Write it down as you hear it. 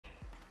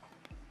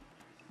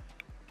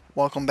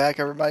Welcome back,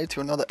 everybody,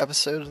 to another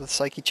episode of the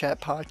psykeChat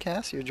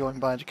podcast. You're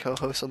joined by the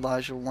co-host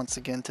Elijah once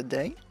again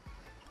today.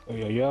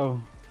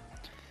 Yo.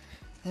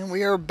 And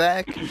we are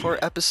back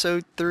for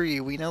episode 3.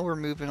 We know we're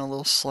moving a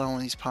little slow on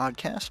these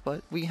podcasts,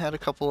 but we had a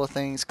couple of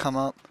things come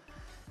up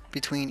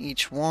between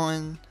each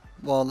one.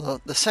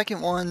 Well, the second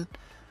one,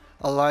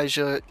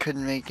 Elijah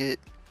couldn't make it,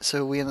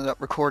 so we ended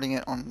up recording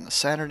it on a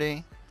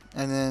Saturday.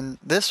 And then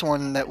this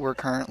one that we're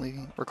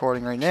currently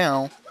recording right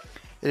now,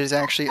 it is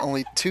actually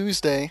only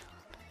Tuesday.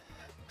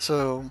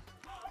 So,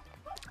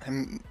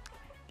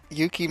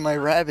 Yuki, my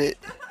rabbit,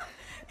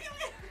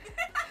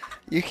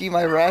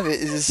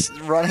 is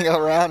running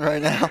around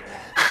right now.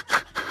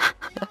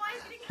 You know why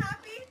he's getting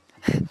happy?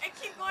 I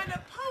keep going to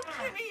poke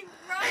him and he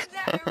runs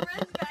out and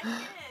runs back in.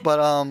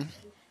 But,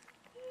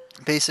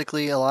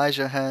 basically,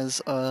 Elijah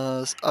has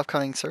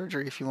upcoming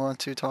surgery. If you want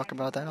to talk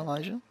about that,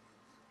 Elijah.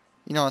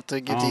 You don't have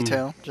to give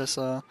detail, just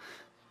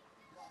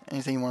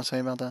anything you want to say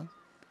about that.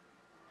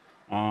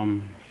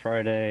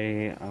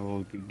 Friday I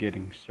will be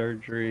getting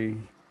surgery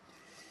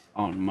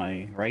on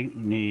my right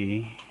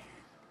knee,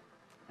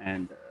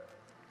 and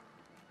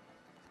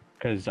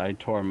because I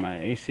tore my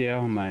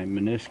ACL, my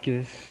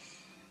meniscus,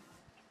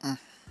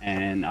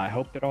 and I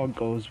hope it all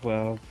goes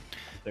well.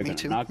 They're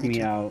gonna knock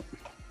me out.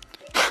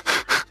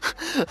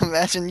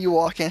 Imagine you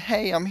walk in,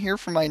 hey, I'm here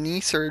for my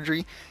knee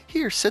surgery.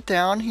 Here, sit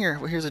down. Here,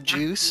 well, here's a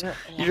juice.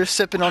 You're just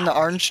sipping on the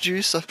orange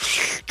juice.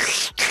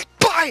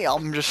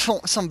 Bam! Just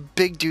some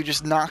big dude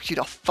just knocks you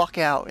the fuck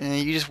out, and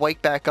then you just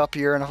wake back up.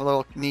 You're in a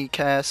little knee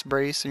cast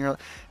brace, and you're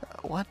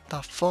like, "What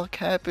the fuck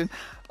happened?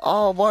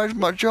 Oh, why does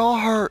my jaw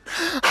hurt?"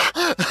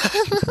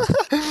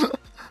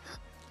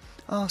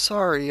 Oh,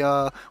 sorry.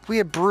 We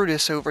had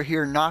Brutus over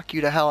here knock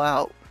you the hell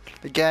out.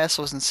 The gas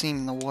wasn't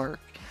seeming to work.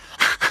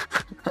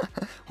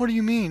 What do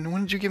you mean?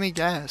 When did you give me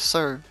gas,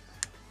 sir?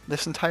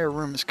 This entire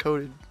room is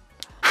coated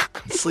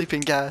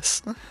sleeping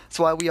gas. That's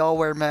why we all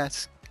wear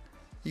masks.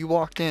 You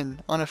walked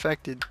in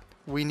unaffected.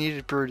 We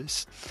needed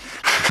Brutus.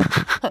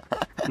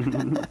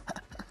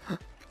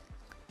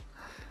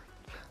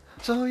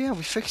 So yeah,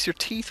 we fixed your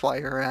teeth while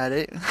you're at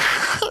it.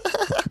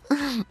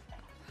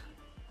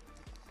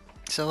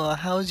 So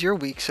how's your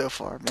week so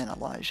far been,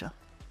 Elijah?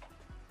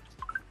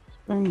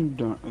 I'm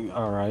doing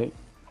all right.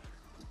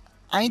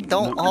 I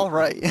don't. All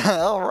right,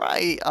 all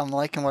right. I'm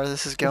liking where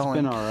this is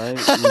going. It's been all right,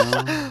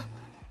 you know.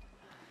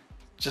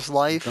 Just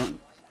life.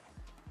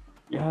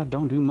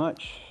 Don't do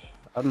much.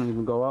 I don't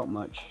even go out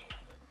much.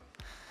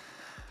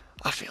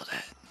 I feel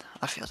that.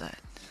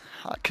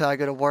 Cause I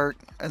go to work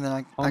and then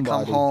I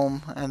come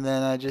home and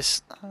then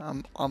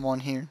I'm on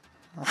here.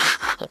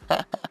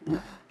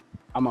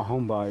 I'm a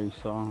homebody,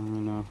 so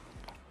you know.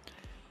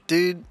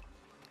 Dude,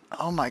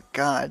 oh my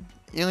god,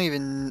 you don't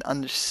even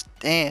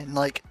understand.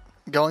 Like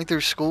going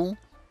through school,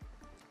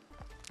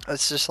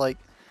 it's just like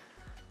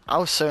I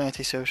was so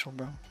antisocial,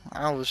 bro.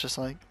 I was just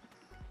like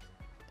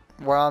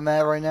where I'm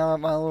at right now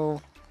at my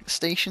little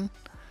station.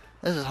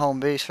 This is home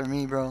base for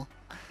me, bro.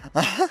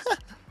 I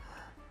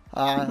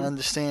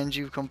understand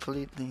you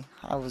completely.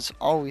 I was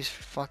always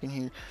fucking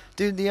here.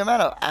 Dude, the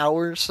amount of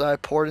hours that I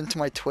poured into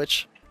my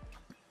Twitch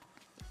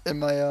in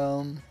my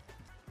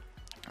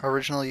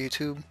original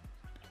YouTube,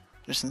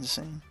 just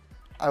insane.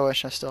 I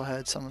wish I still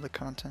had some of the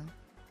content.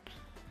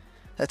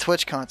 That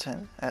Twitch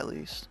content, at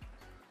least.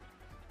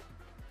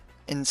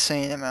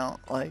 Insane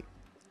amount. Like,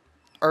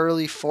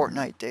 early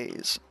Fortnite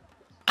days.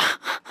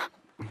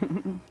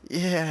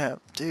 Yeah,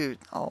 dude.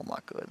 Oh my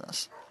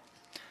goodness.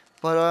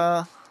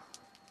 But,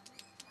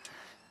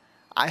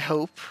 I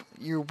hope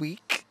your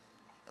week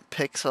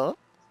picks up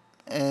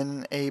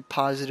in a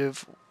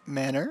positive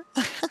manner.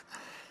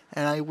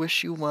 And I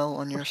wish you well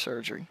on your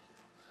surgery.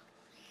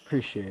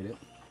 Appreciate it.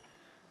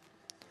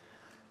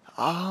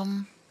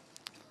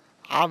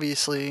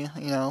 Obviously,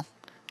 you know,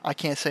 I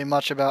can't say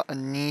much about a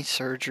knee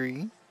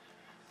surgery,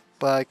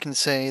 but I can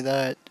say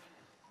that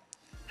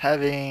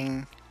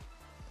having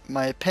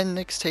my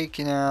appendix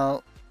taken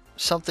out,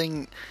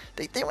 something,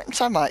 they went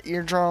inside my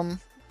eardrum,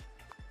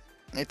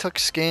 they took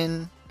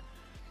skin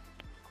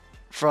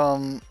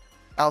from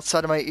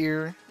outside of my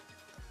ear,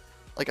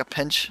 like a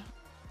pinch,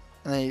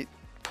 and they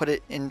put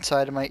it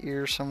inside of my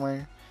ear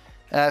somewhere.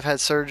 And I've had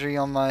surgery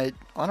on my,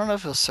 I don't know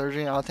if it was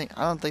surgery, I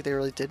don't think they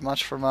really did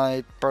much for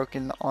my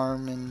broken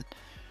arm, and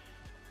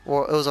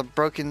well, it was a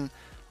broken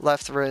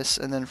left wrist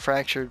and then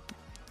fractured.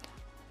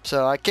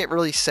 So I can't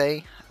really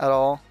say at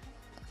all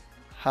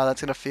how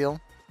that's gonna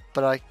feel,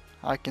 but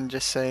I can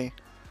just say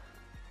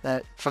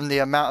that from the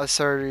amount of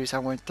surgeries I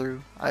went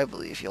through, I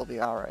believe you'll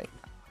be alright.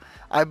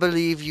 I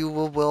believe you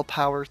will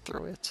willpower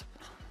through it.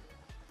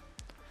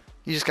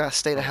 You just gotta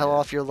stay the hell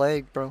off your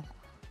leg, bro.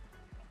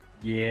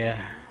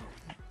 Yeah.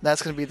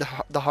 That's gonna be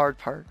the hard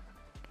part.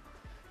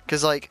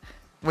 Cause like,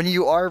 when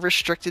you are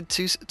restricted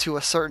to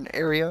a certain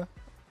area,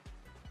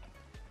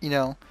 you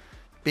know,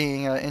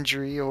 being an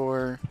injury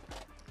or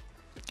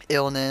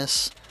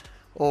illness,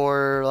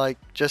 or like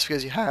just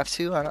because you have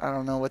to, I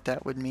don't know what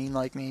that would mean.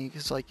 Like me,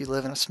 because like you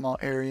live in a small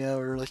area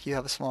or like you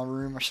have a small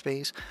room or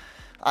space.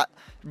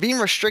 Being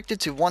restricted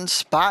to one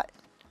spot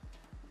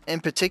in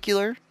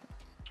particular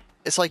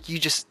it's like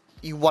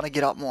you want to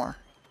get up more.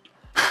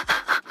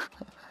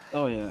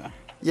 Oh yeah.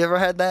 You ever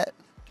had that?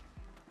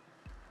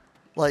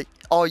 Like,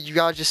 oh, you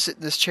gotta just sit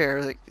in this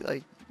chair. Like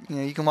you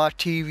know, you can watch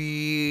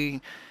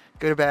TV,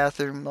 go to the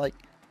bathroom. Like,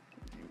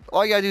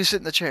 all you gotta do is sit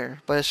in the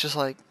chair. But it's just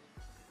like,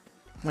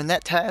 when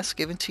that task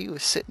given to you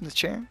is sit in the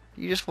chair,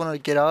 you just want to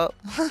get up.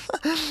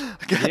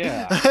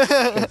 Yeah.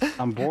 'Cause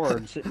I'm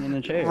bored sitting in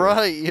the chair.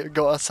 Right, you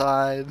go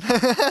outside.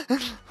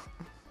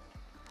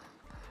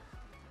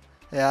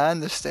 Yeah, I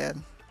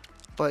understand.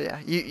 But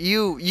yeah,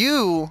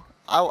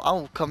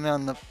 I'll come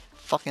down to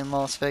fucking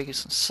Las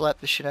Vegas and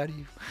slap the shit out of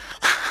you.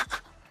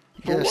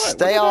 You For better what? What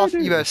stay did I off. do?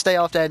 You better stay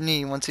off that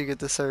knee once you get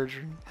the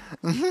surgery.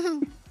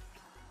 Of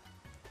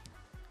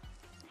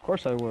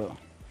course I will.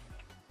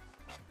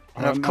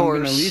 And of I'm gonna at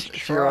course, least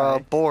if you're try.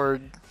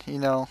 bored, you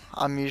know,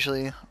 I'm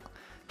usually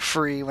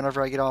free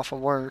whenever I get off of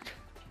work.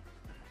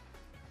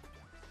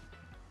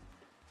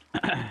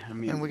 I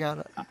mean, And we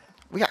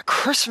got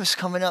Christmas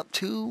coming up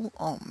too.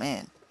 Oh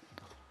man,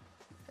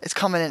 it's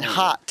coming in Oh, yeah.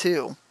 hot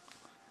too.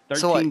 13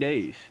 so, like,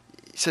 days.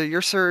 So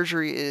your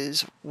surgery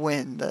is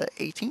when? The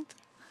 18th?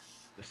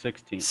 The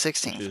 16th.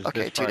 16th. Which is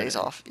Okay, this 2 days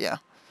Friday. off. Yeah.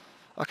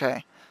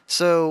 Okay.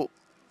 So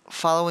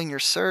following your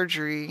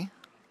surgery,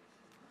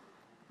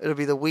 it'll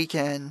be the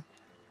weekend,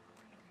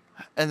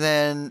 and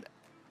then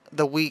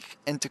the week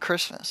into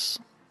Christmas,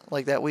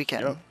 like that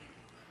weekend. Yep.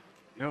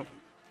 Yep.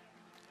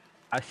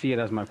 I see it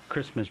as my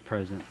Christmas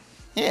present.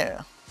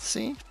 Yeah.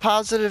 See,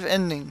 positive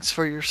endings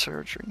for your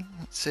surgery.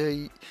 So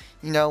you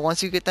know,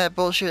 once you get that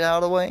bullshit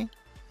out of the way,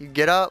 you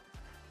get up.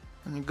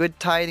 And good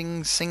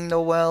tidings, sing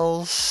the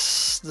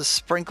wells, the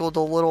sprinkled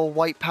a little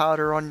white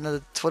powder on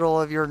the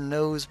twiddle of your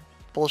nose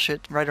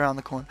bullshit right around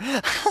the corner.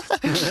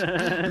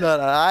 No,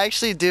 I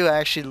actually do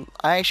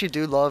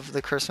love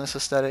the Christmas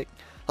aesthetic.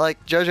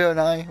 Like JoJo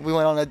and I, we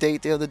went on a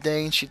date the other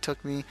day and she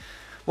took me,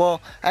 well,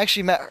 I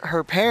actually met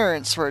her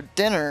parents for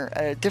dinner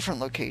at a different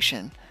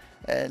location.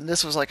 And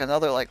this was like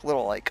another like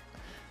little like,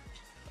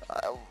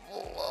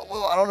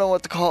 well, I don't know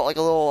what to call it, like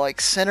a little like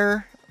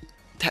center.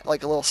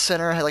 Like a little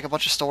center, had like a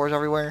bunch of stores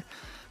everywhere,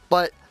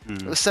 but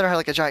the center had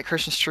like a giant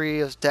Christmas tree.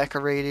 It was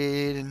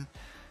decorated and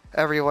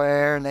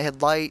everywhere, and they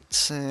had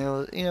lights, and it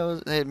was, you know,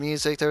 they had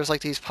music. There was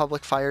like these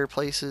public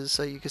fireplaces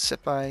that you could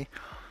sit by. It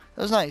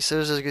was nice. There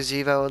was a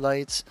gazebo with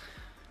lights,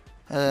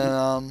 and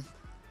then,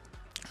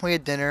 we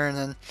had dinner, and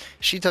then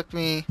she took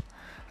me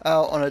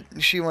out on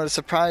a. She wanted to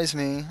surprise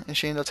me, and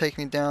she ended up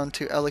taking me down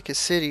to Ellicott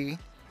City,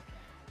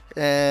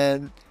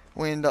 and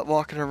we ended up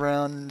walking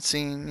around and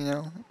seeing, you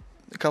know,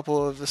 a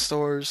couple of the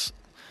stores,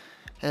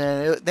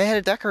 and they had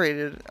it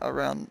decorated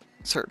around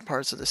certain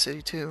parts of the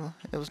city too.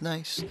 It was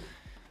nice.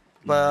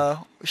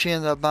 But she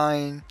ended up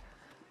buying,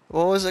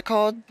 what was it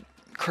called?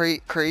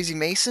 Crazy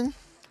Mason?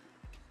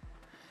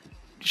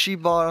 She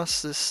bought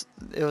us this,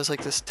 it was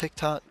like this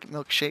TikTok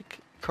milkshake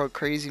called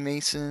Crazy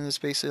Mason. It's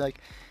basically like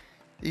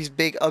these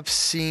big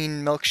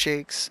obscene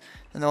milkshakes,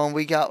 and the one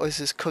we got was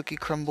this cookie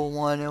crumble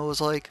one. It was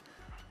like,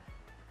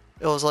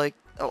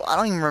 oh, I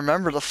don't even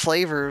remember the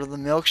flavor of the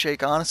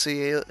milkshake,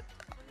 honestly.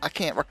 I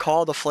can't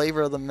recall the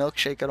flavor of the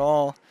milkshake at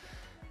all.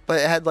 But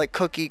it had like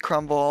cookie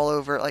crumble all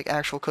over it, like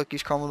actual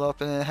cookies crumbled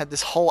up, and it had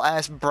this whole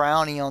ass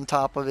brownie on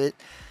top of it.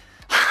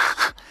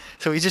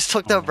 So we just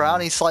took the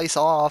brownie slice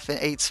off and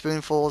ate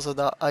spoonfuls of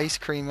the ice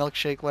cream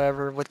milkshake,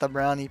 whatever, with the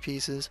brownie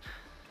pieces.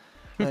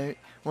 Right.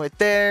 Went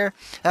there,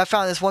 and I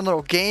found this one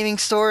little gaming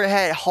store. It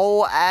had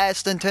whole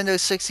ass Nintendo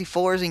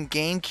 64s and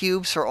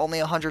GameCubes for only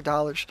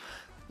 $100.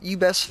 You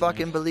best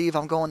fucking believe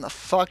I'm going the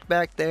fuck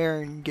back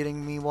there and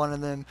getting me one of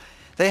them.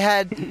 They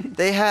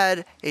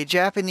had a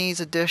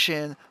Japanese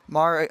edition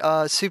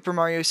Super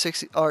Mario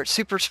 60 or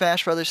Super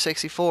Smash Brothers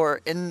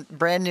 64 in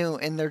brand new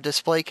in their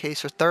display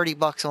case for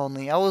 $30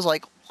 only. I was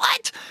like,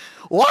 what?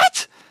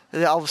 What?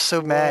 I was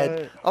so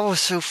mad. I was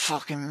so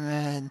fucking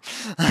mad.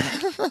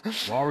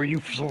 Why were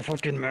you so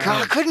fucking mad?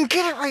 God, I couldn't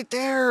get it right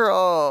there.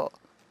 Oh.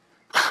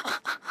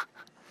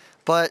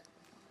 But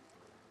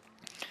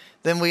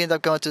then we ended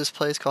up going to this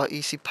place called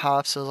EC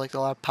Pops. So it was like a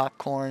lot of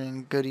popcorn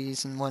and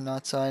goodies and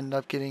whatnot. So I ended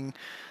up getting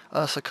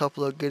us a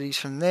couple of goodies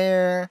from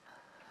there.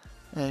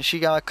 And she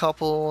got a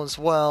couple as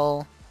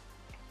well.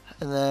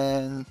 And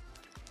then,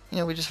 you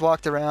know, we just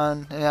walked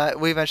around. And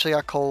we eventually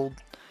got cold.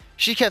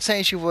 She kept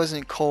saying she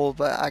wasn't cold,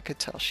 but I could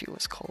tell she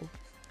was cold.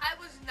 I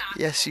was not.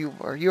 Yes, you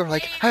were. You were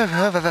like,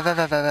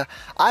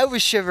 I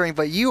was shivering,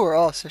 but you were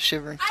also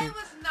shivering I too.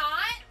 was not.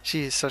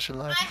 She is such a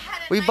liar. I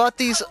had a We nice bought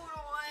these. coat on.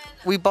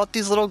 We bought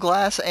these little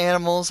glass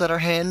animals that are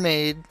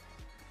handmade.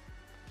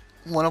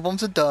 One of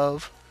them's a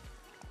dove.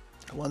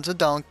 One's a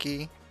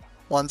donkey.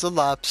 One's a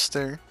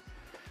lobster.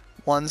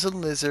 One's a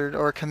lizard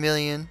or a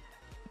chameleon.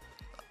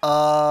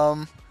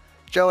 Joe,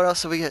 what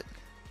else did we get?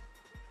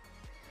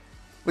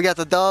 We got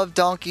the dove,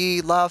 donkey,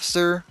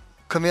 lobster,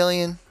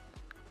 chameleon,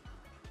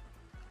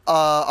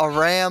 a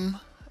ram,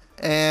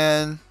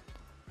 and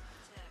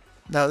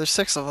no, there's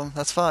 6 of them.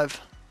 That's 5.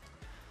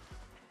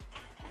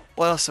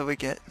 What else did we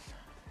get?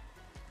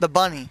 The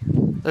bunny.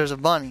 There's a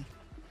bunny.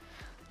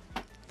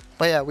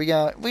 But yeah,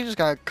 we just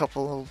got a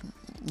couple of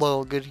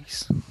little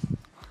goodies.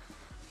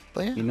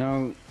 But yeah, You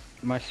know,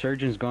 my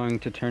surgeon's going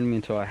to turn me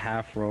into a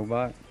half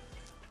robot.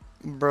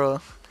 bro,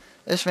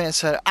 this man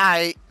said,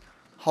 "I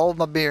hold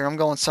my beer. I'm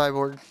going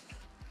cyborg."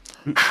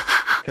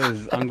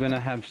 Because I'm gonna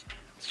have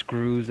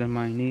screws in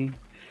my knee.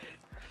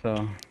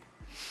 So,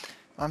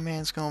 My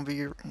man's gonna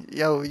be,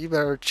 yo, you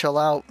better chill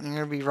out.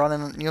 You're gonna be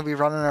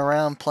running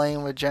around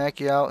playing with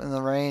Jackie out in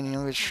the rain. You're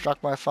gonna get struck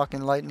by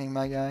fucking lightning,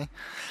 my guy.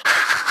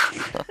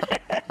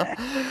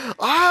 I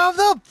have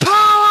the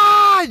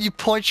power! You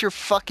point your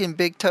fucking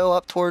big toe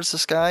up towards the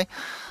sky.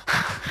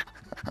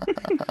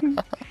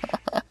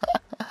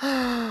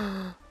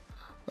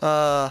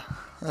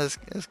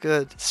 That's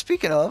good.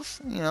 Speaking of,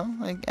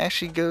 it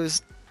actually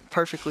goes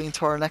perfectly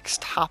into our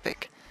next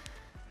topic.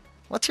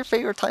 What's your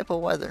favorite type of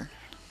weather?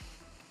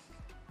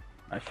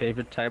 my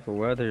favorite type of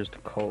weather is the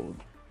cold.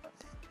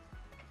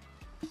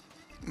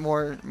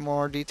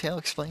 More detail,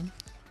 explain.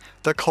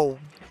 The cold.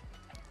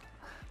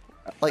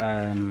 Like, what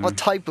Um,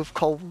 type of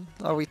cold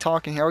are we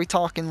talking here? Are we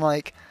talking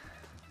like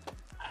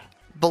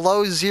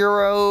below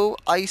zero,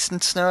 ice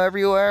and snow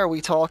everywhere? Are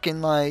we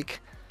talking like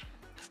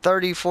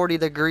 30, 40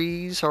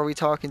 degrees? Are we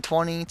talking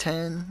 20,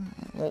 10?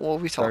 What are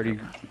we talking 30,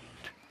 about?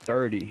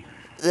 30.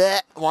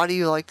 Blech. Why do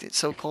you like it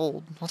so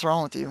cold? What's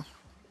wrong with you?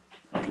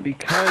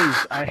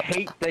 Because I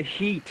hate the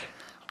heat.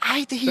 I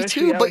hate the heat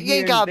Especially too, out but you here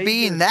ain't in gotta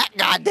be in Vegas. that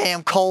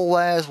goddamn cold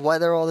ass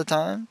weather all the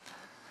time.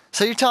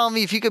 So you're telling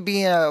me if you could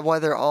be in a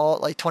weather all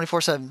like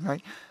 24/7,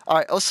 right? All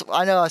right. Also,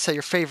 I know I said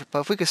your favorite,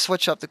 but if we could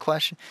switch up the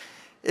question,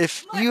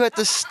 if you had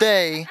to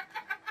stay,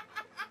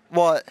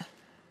 what?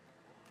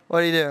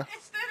 What do you do?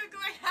 Instead of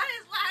going on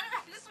his ladder,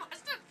 I just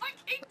watched him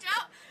fucking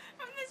jump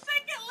from the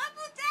second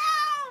level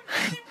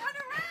down.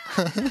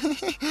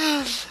 And then run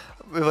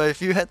around. But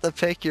if you had to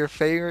pick your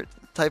favorite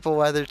type of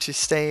weather to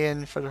stay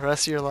in for the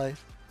rest of your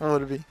life, what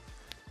would it be?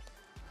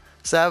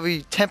 So that would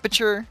be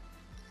temperature,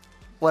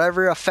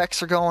 whatever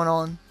effects are going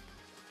on,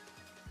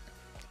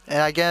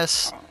 and I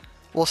guess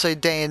we'll say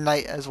day and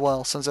night as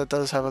well, since that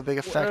does have a big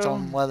effect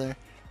on weather.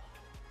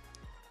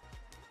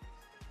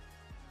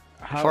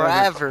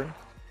 However,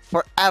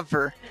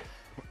 Forever.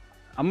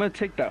 I'm gonna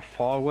take that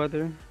fall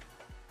weather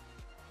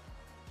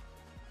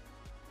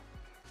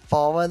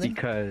Fall weather.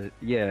 because,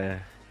 yeah,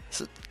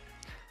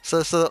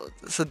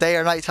 So day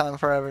or nighttime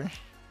forever.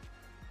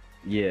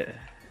 yeah,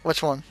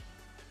 Which one?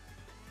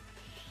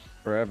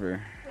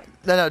 forever.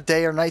 No,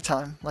 day or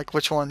nighttime. Like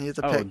which one you have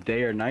to Oh, pick?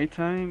 day or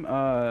nighttime?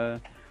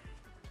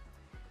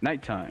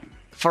 Nighttime.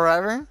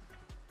 Forever.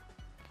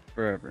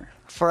 Forever.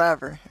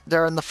 Forever.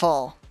 During the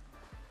fall.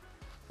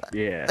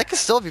 Yeah. That could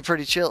still be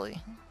pretty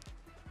chilly.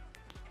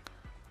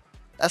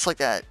 That's like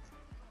that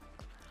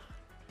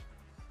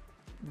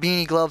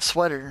beanie glove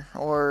sweater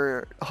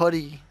or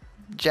hoodie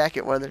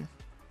jacket weather.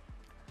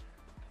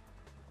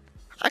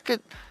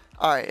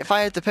 Alright, if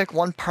I had to pick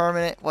one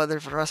permanent weather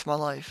for the rest of my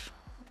life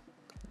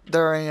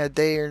during a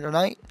day or a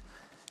night,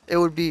 it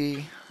would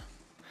be.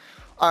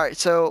 Alright,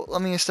 so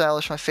let me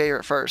establish my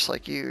favorite first,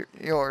 like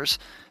yours.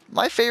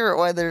 My favorite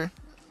weather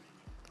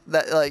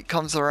that like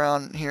comes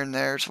around here and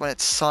there is when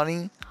it's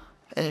sunny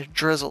and it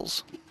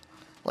drizzles.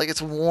 Like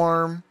it's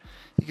warm,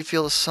 you can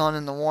feel the sun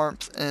and the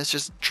warmth, and it's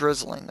just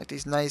drizzling, like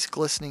these nice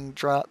glistening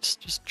drops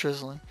just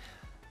drizzling.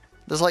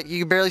 There's like you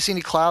can barely see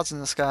any clouds in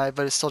the sky,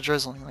 but it's still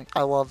drizzling. Like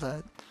I love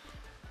that.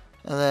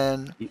 And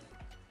then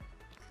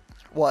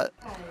what?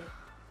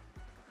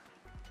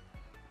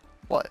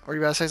 What? Were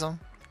you about to say something?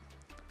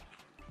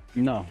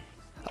 No.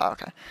 Oh,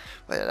 okay.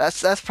 But yeah,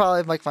 that's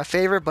probably like my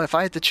favorite. But if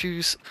I had to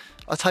choose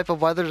a type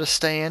of weather to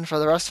stay in for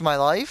the rest of my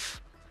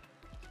life,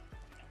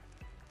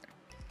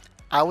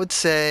 I would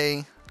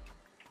say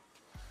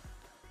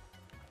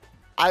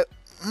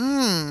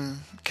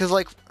because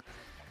like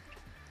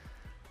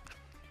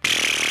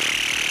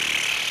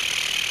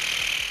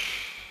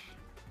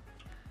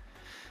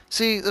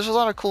see, there's a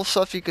lot of cool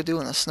stuff you could do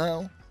in the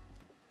snow.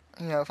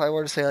 You know, if I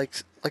were to say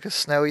like a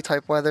snowy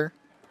type weather,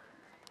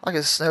 I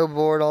could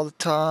snowboard all the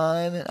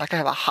time, and I could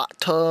have a hot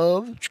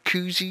tub,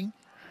 jacuzzi.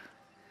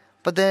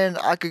 But then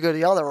I could go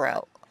the other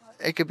route.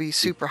 It could be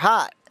super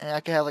hot, and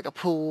I could have like a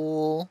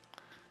pool.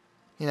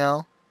 You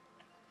know.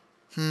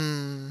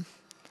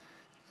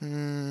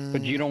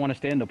 But you don't want to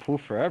stay in the pool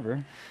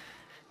forever.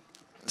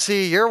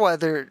 See, your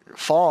weather,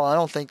 fall, I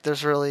don't think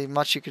there's really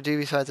much you could do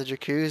besides a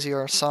jacuzzi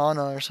or a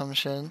sauna or some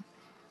shit.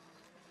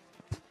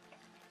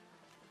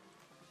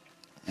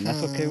 And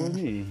that's okay with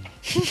me.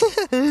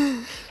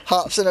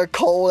 Hops in a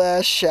cold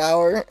ass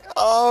shower.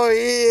 Oh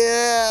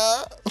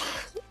yeah.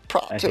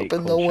 Props I hate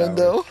open the cold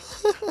window.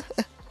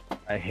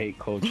 I hate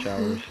cold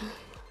showers.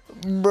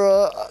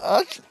 Bruh,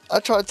 I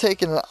tried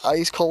taking an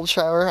ice cold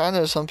shower. I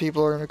know some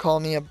people are gonna call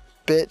me a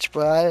bitch,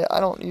 but I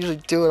don't usually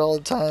do it all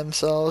the time.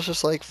 So I was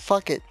just like,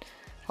 fuck it.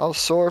 I was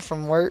sore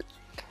from work,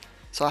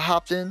 so I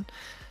hopped in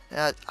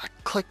and I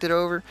clicked it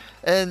over.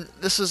 And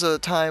this is a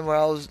time where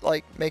I was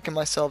like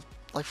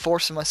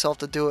forcing myself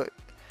to do it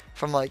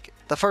from like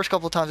the first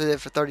couple of times I did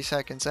it for 30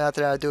 seconds, and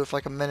after that I do it for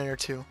like a minute or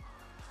two.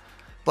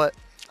 But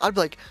I'd be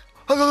like,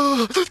 I'd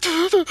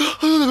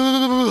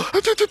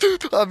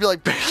be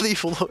like barely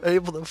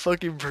able to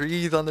fucking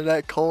breathe under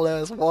that cold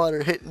ass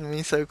water hitting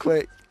me so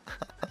quick.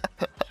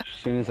 As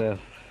soon as the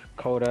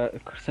cold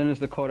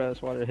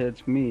ass water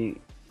hits me,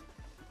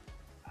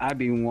 I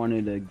be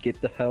wanting to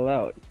get the hell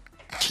out.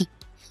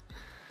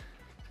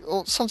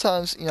 Well,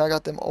 sometimes, I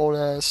got them old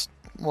ass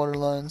water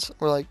lines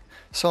where like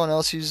someone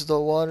else uses the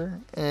water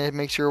and it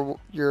makes your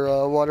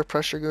water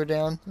pressure go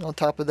down. And on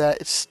top of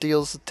that, it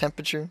steals the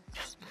temperature.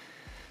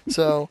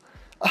 So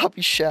I'll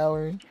be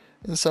showering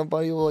and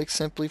somebody will like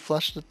simply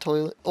flush the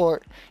toilet,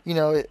 or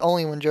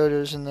only when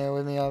JoJo's in there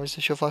with me.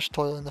 Obviously, she'll flush the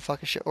toilet and the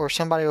fucking shit, or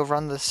somebody will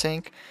run the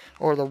sink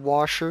or the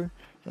washer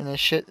and the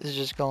shit is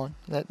just gone.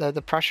 That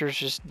the pressure is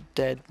just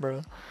dead,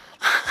 bro.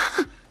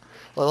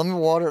 Like, let me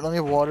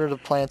water the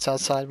plants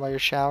outside while you're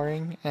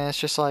showering, and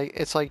it's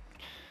like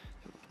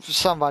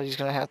somebody's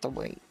gonna have to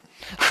wait.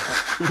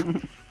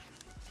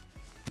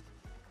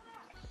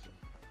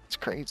 It's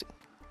crazy.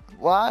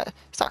 Why?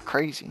 It's not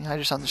crazy. I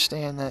just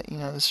understand that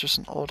it's just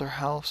an older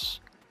house.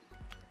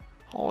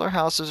 Older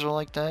houses are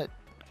like that.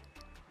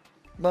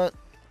 But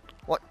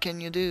what can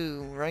you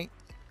do, right?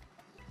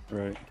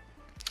 Right.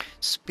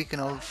 Speaking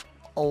of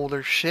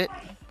older shit,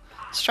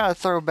 let's try to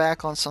throw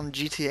back on some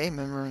GTA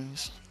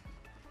memories.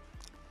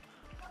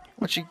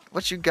 What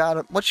you got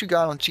on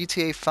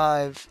GTA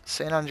 5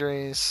 San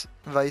Andreas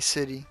Vice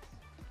City?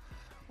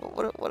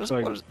 What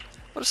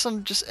are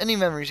some just any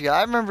memories you got?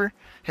 I remember.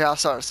 Here, I'll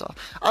start us off.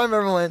 I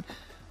remember when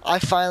I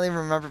finally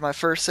remembered my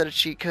first set of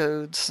cheat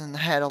codes and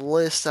had a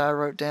list that I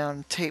wrote down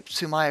and taped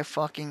to my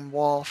fucking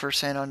wall for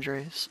San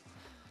Andreas.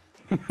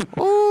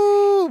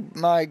 Ooh,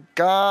 my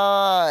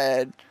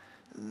god!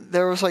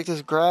 There was like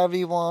this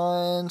gravity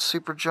one,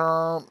 super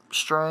jump,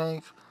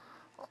 strength,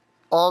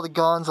 all the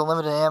guns,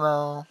 unlimited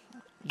ammo,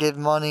 give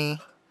money,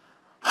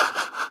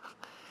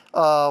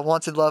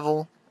 wanted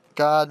level,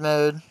 god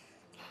mode.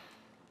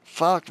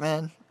 Fuck,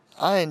 man.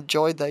 I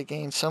enjoyed that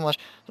game so much.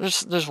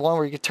 There's one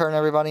where you could turn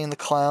everybody into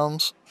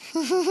clowns.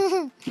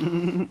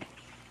 I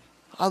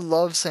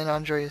love San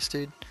Andreas,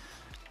 dude.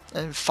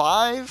 And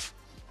five,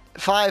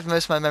 most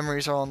of my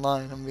memories are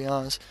online, I'm gonna be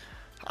honest.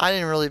 I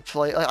didn't really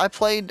play. Like, I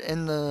played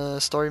in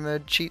the story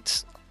mode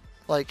cheats.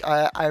 Like,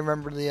 I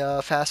remember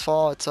the fast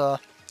fall. It's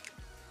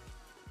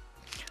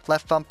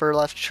left bumper,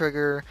 left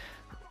trigger,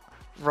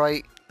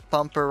 right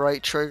bumper,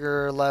 right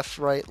trigger, left,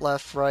 right,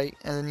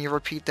 and then you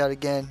repeat that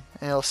again,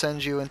 and it'll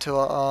send you into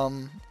a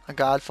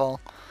godfall.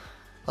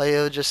 Like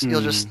you'll just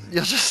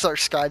start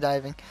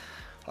skydiving.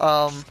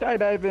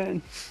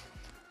 Skydiving.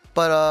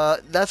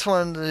 But that's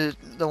one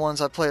of the ones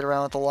I played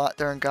around with a lot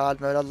during God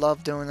mode. I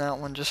love doing that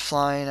one, just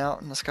flying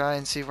out in the sky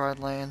and see where I'd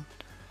land.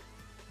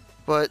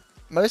 But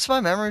most of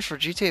my memories for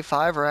GTA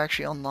 5 are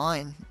actually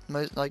online.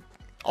 Like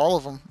all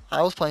of them.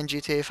 I was playing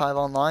GTA 5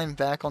 online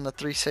back on the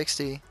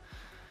 360.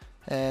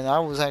 And I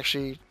was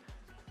actually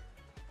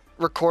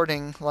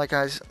recording, like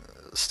I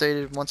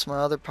stated once in my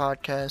other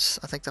podcast,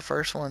 I think the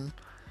first one,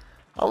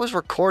 I was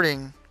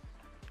recording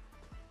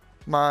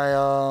my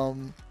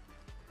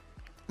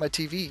my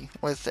TV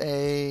with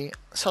a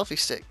selfie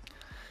stick.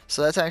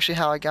 So that's actually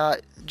how I got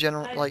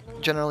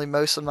generally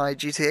most of my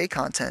GTA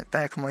content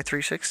back on my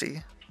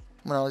 360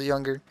 when I was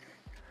younger.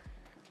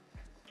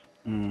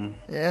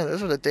 Yeah,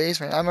 those were the days,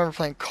 man. I remember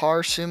playing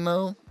Car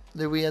Sumo.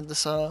 We had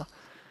this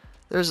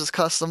there's this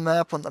custom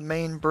map on the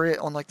main bridge,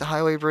 on like the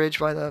highway bridge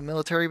by the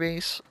military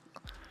base.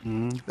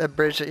 That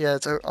bridge, yeah,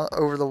 it's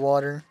over the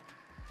water.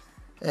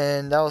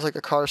 And that was like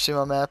a Car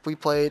Sumo map. We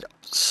played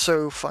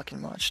so fucking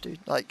much, dude.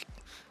 Like,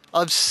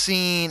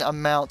 obscene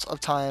amounts of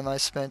time I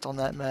spent on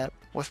that map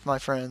with my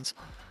friends.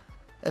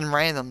 And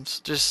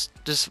randoms. Just,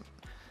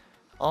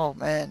 oh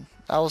man.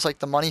 That was like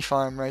the money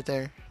farm right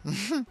there.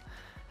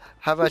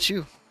 How about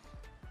you?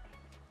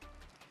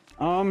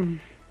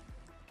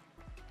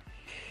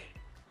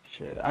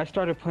 Shit. I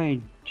started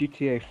playing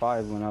GTA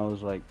 5 when I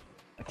was like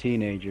a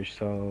teenager,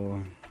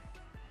 so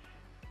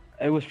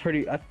it was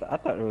pretty. I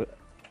thought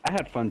I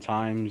had fun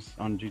times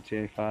on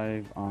GTA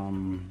 5.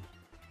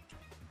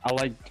 I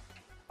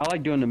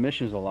like doing the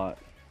missions a lot.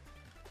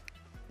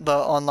 The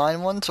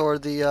online ones or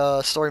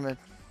the story mode?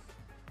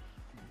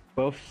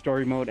 Both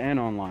story mode and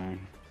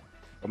online.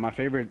 But my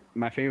favorite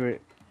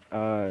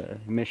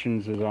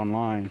missions is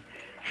online.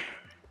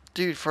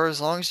 Dude, for as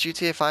long as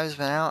GTA 5 has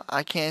been out,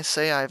 I can't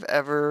say I've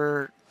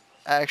ever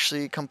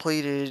actually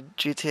completed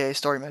GTA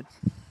story mode.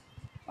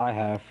 I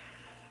have.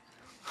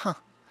 Huh.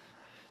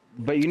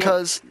 But you know,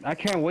 because I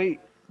can't wait.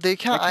 The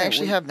account I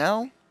actually have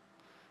now.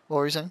 What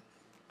were you saying?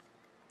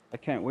 I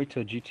can't wait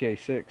till GTA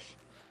 6.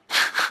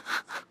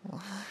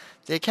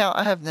 The account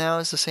I have now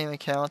is the same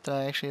account that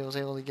I actually was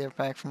able to get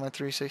back from my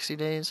 360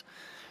 days.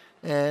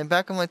 And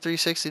back on my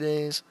 360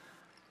 days,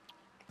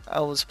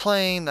 I was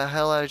playing the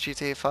hell out of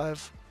GTA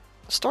 5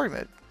 story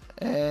mode.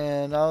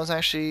 And I was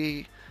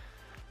actually,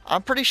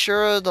 I'm pretty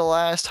sure the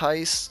last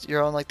heist,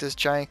 you're on like this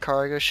giant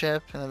cargo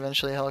ship and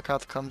eventually a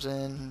helicopter comes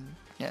in.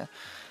 Yeah.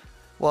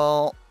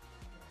 Well,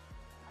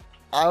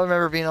 I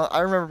remember being on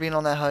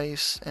that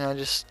heist and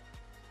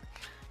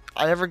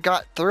I never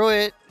got through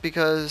it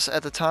because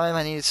at the time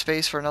I needed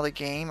space for another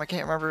game. I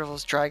can't remember if it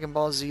was Dragon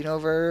Ball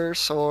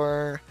Xenoverse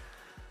or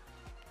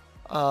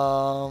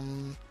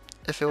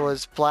if it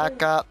was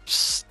Black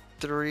Ops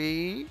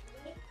 3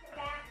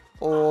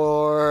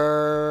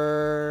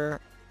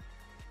 or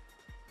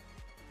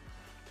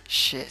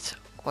shit.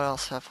 What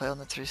else did I play on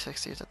the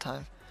 360 at the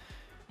time?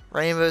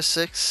 Rainbow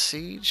Six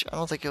Siege? I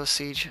don't think it was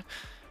Siege.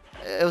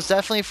 It was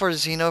definitely for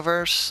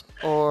Xenoverse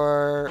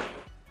or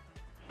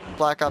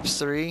Black Ops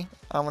 3.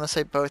 I want to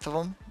say both of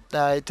them.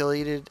 I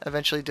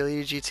eventually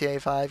deleted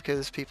GTA 5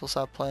 because people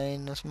stopped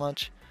playing as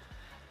much.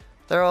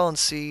 They're all in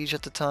Siege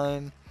at the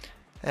time.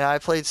 And I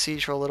played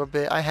Siege for a little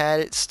bit. I had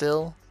it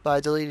still, but I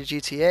deleted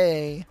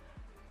GTA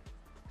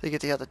to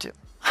get the other two.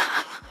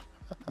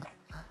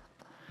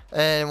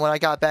 And when I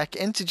got back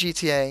into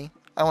GTA,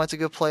 I went to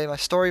go play my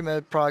story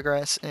mode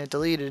progress and it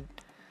deleted,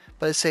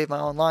 but it saved my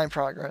online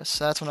progress.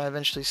 So that's when I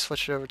eventually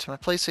switched it over to my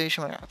PlayStation.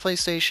 When I got a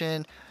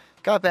PlayStation,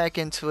 got back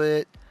into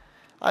it.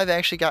 I've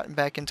actually gotten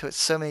back into it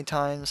so many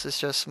times. It's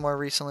just more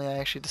recently I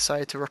actually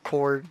decided to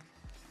record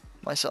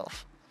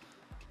myself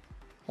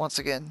once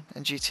again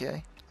in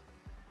GTA.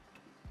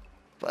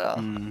 But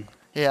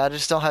yeah, I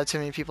just don't have too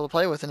many people to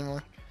play with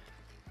anymore.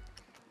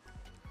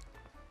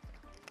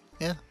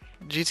 Yeah,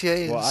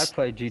 GTA is Well, I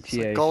play it's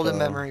GTA. a golden so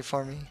memory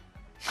for me.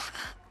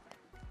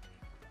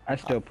 I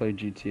still play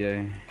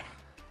GTA.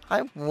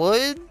 I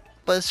would,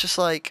 but it's just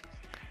like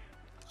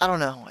I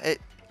don't know.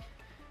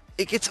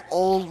 It gets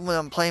old when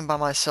I'm playing by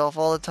myself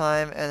all the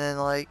time, and then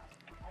like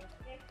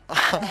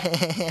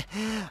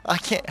I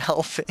can't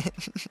help it.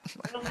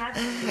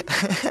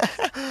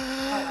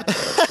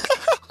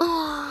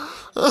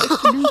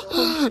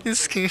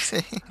 Excuse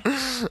me.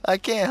 I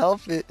can't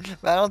help it.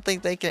 I don't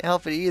think they can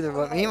help it either.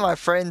 But me and my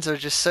friends are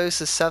just so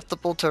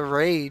susceptible to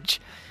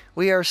rage.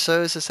 We are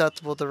so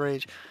susceptible to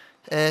rage,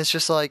 and it's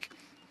just like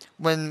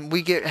when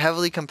we get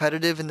heavily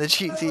competitive in the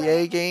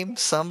GTA game,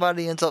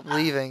 somebody ends up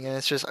leaving, and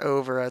it's just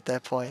over at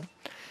that point.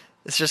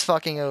 It's just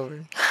fucking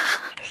over.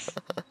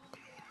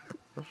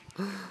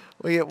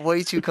 We get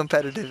way too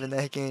competitive in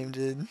that game,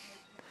 dude.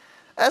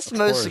 That's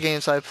most of the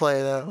games I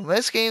play, though.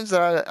 Most games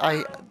that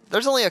I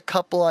there's only a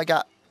couple I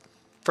got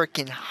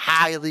freaking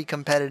highly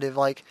competitive,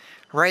 like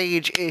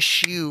Rage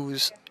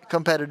Issues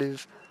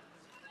competitive.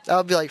 That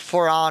would be like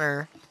For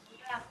Honor.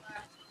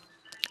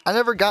 I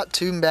never got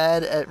too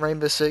bad at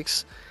Rainbow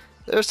Six.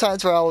 There's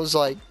times where I was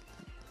like,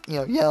 you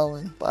know,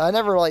 yelling, but I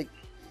never like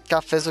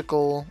got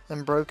physical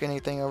and broke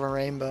anything over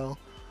Rainbow.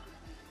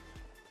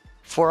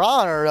 For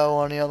Honor, though,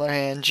 on the other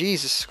hand,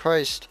 Jesus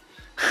Christ.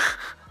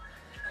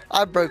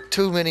 I broke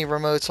too many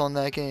remotes on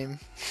that game.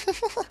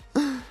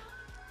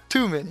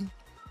 Too many.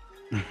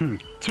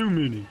 Too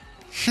many.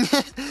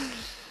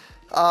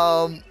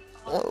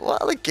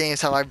 What other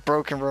games have I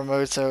broken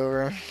remotes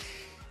over?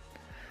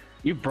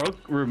 You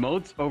broke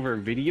remotes over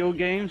video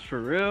games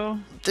for real?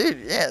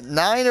 Dude, yeah,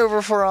 9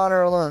 over For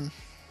Honor alone.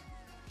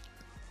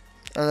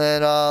 And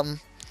then,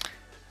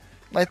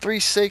 my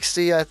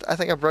 360, I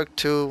think I broke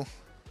 2.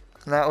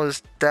 And that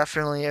was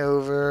definitely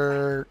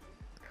over...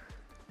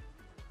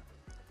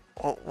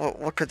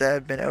 What could that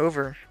have been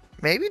over?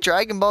 Maybe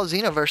Dragon Ball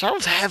Xenoverse. I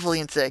was heavily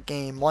into that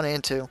game, 1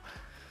 and 2.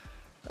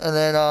 And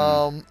then,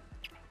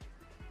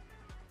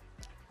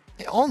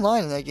 yeah,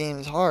 online in that game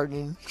is hard,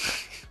 dude.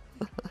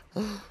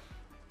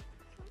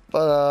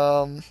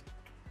 But,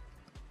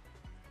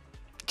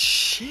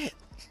 shit.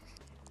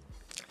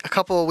 A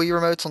couple of Wii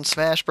remotes on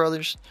Smash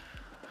Brothers.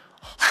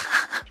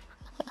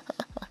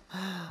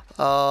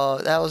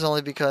 That was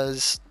only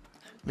because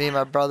me and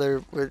my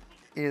brother would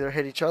either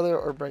hit each other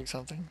or break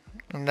something.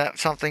 And that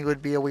something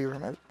would be a Wii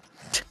remote.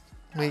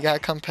 We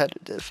got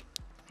competitive.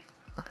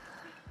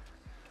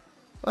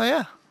 Oh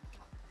yeah.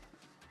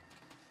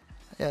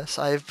 Yes,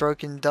 I have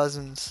broken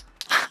dozens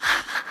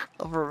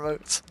of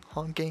remotes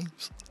on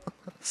games.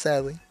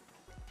 Sadly.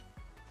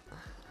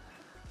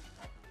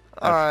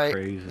 Alright,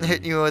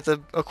 hit you with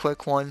a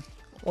quick one.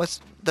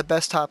 What's the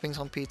best toppings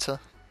on pizza?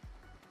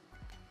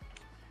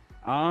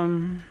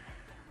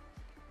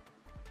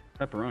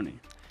 Pepperoni.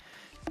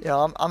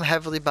 Yeah, I'm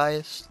heavily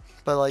biased,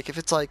 but like if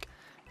it's like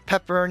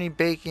pepperoni,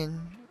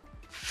 bacon,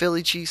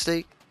 Philly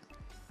cheesesteak,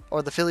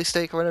 or the Philly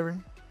steak or whatever,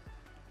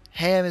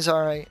 ham is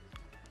alright.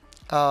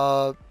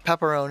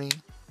 Pepperoni,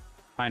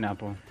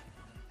 Pineapple.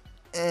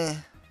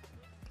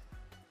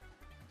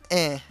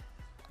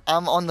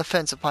 I'm on the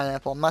fence of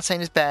pineapple. I'm not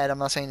saying it's bad. I'm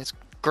not saying it's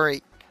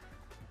great.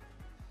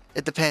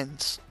 It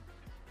depends.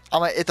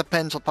 It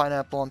depends with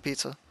pineapple on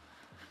pizza.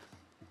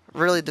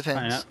 Really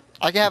depends.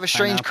 I can have a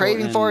strange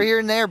craving for it here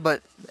and there,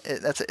 but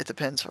it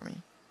depends for me.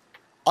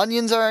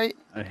 Onions, alright.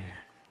 I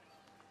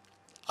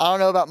don't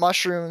know about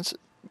mushrooms,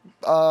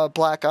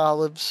 black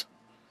olives,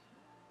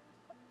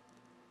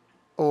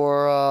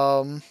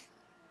 or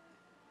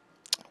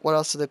what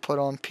else do they put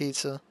on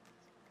pizza?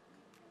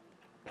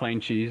 Plain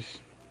cheese.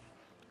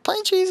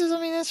 Plain cheese is,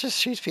 I mean, it's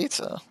just cheese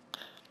pizza.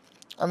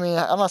 I mean,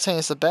 I'm not saying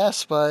it's the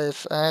best, but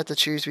if I had to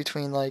choose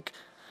between like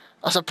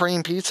a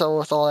supreme pizza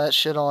with all that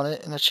shit on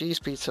it and a cheese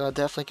pizza, I'd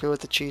definitely go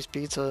with the cheese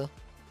pizza.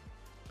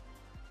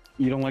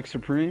 You don't like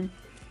supreme?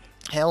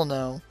 Hell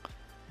no.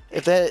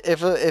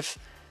 If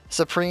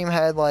Supreme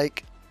had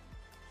like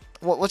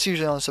what's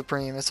usually on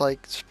Supreme? It's like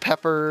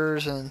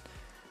peppers and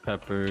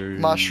Pepper,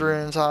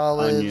 mushrooms,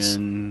 olives.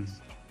 onion,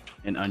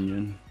 and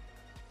onion.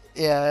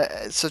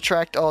 Yeah,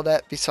 subtract all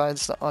that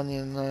besides the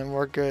onion, and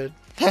we're good.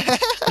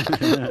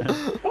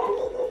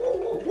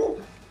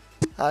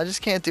 I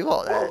just can't do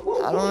all that.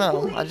 I don't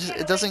know.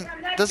 It doesn't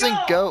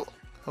go.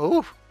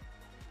 Oh,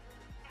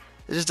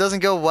 it just doesn't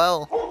go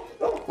well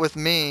with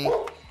me.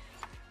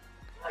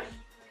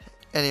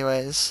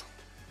 Anyways,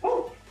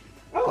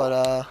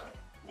 but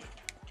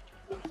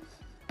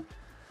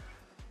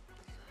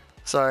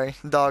sorry,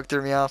 dog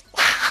threw me off.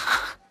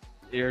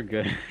 You're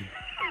good.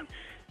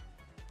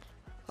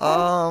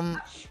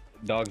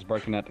 Dog's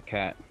barking at the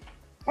cat.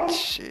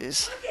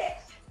 Jeez.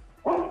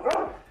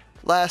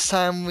 Last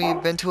time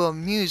we've been to an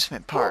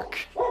amusement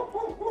park.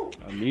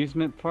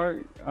 Amusement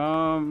park?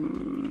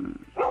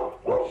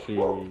 Let's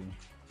see.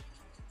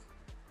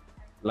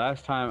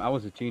 Last time I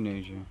was a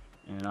teenager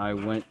and I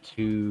went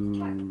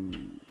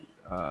to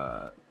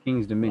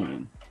King's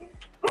Dominion.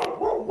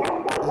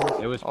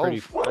 It was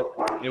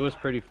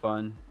pretty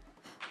fun.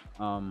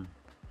 Hella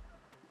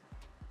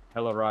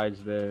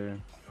rides there.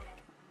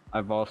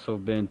 I've also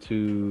been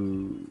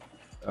to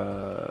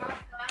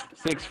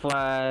Six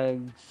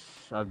Flags.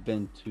 I've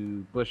been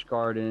to Busch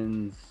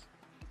Gardens.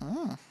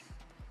 I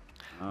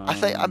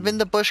think I've been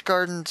to Busch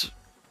Gardens.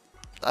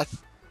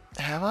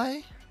 Have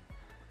I?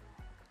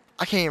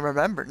 I can't even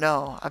remember.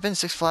 No, I've been to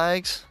Six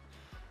Flags.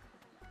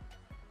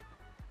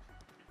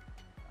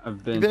 You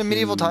been to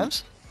Medieval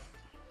Times?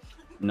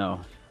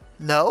 No.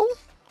 No?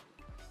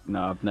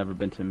 No, I've never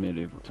been to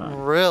Medieval Times.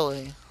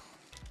 Really?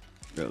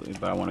 Really,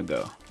 but I want to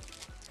go.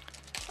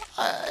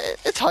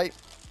 It's hype.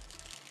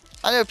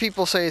 I know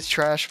people say it's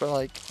trash, but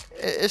like,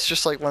 it's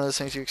just like one of those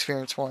things you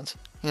experience once,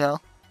 you know?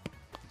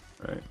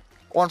 Right.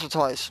 Once or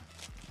twice.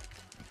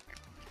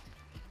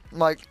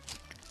 Like,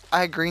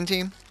 I had Green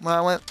Team when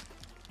I went,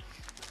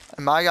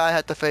 and my guy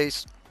had to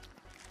face.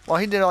 Well,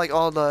 he did like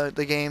all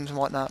the games and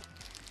whatnot.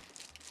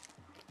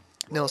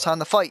 And it was time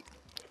to fight.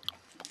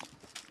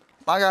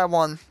 My guy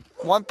won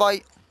one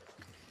fight,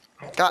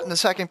 got in the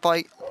second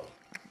fight,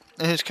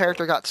 and his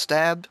character got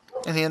stabbed,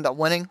 and he ended up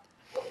winning.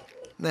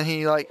 Then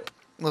he like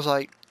was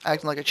like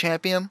acting like a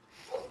champion.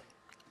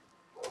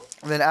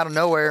 And then out of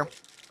nowhere,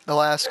 the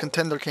last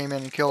contender came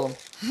in and killed him.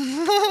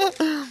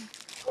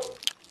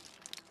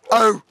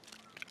 Oh!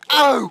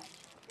 Oh!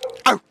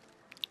 Oh!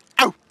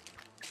 Oh!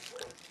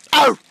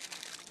 Oh!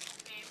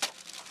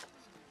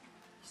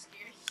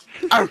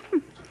 Oh!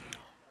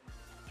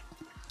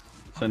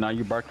 So now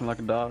you're barking like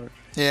a dog?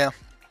 Yeah.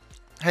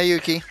 Hey,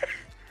 Yuki.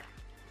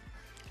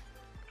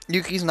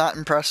 Yuki's not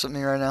impressed with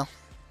me right now.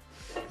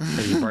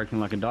 So you're barking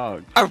like a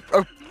dog. Oh!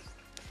 Oh!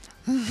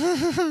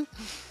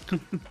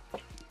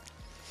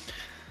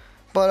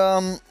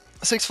 But,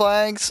 Six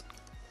Flags.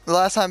 The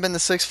last time I've been to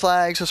Six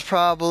Flags was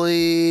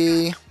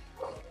probably...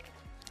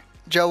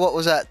 Joe, what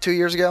was that? 2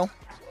 years ago?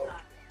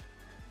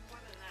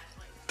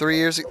 3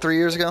 years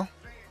ago?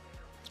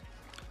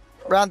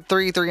 Around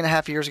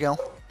 3.5 years ago.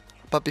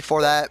 But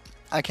before that,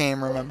 I can't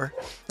even remember.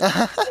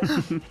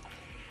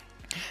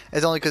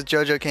 It's only because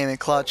JoJo came in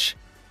clutch.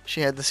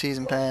 She had the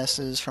season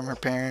passes from her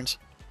parents.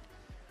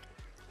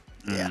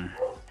 Yeah.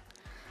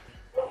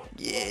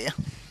 Yeah.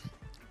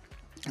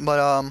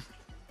 But,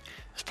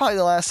 it's probably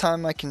the last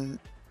time I can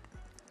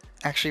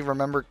actually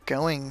remember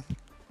going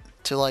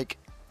to, like,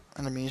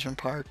 an amusement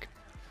park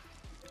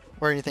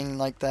or anything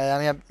like that.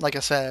 I mean, like I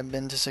said, I've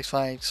been to Six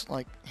Flags,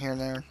 like, here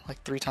and there,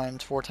 like 3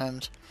 times, 4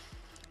 times.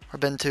 I've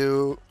been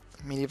to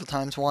Medieval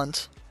Times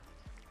once.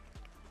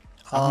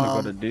 I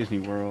want to go to Disney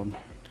World.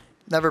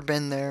 Never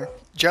been there.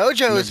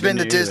 JoJo's been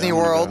to Disney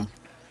World.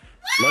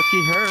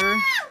 Lucky her.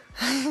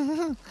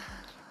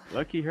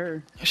 Lucky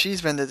her.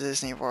 She's been to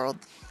Disney World.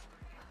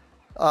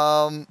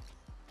 But,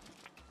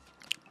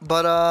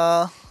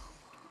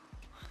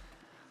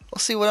 let's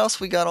see what else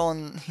we got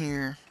on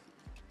here.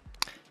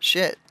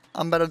 Shit,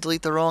 I'm about to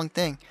delete the wrong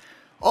thing.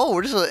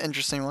 Oh, this is an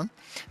interesting one.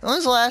 When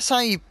was the last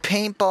time you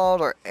paintballed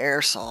or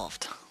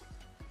airsoft?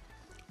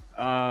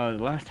 The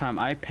last time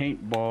I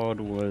paintballed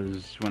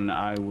was when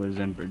I was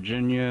in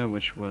Virginia,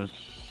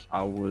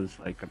 I was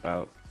like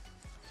about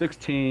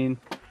 16.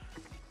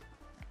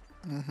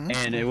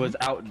 And it was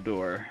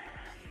outdoor.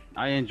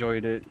 I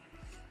enjoyed it.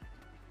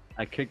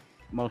 I kicked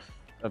most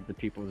of the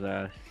people's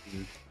ass.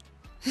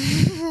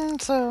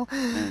 So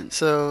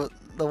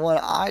the one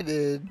I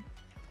did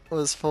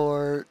was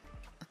for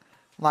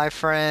my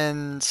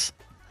friends.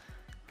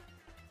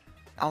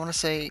 I want to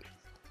say,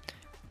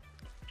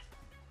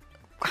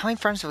 how many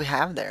friends do we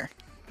have there?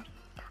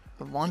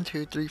 1,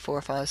 2, 3,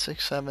 4, 5,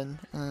 6, 7,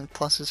 and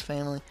plus his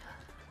family.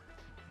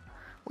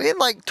 We had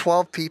like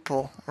 12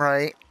 people,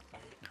 right?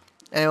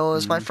 And it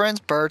was my friend's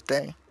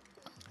birthday.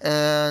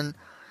 And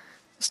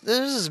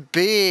there's this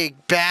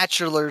big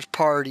bachelor's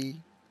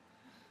party.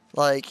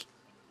 Like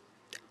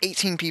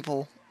 18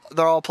 people.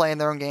 They're all playing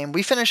their own game.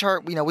 We finish our,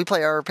 we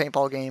play our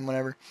paintball game,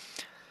 whatever.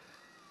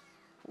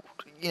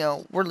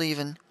 We're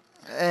leaving.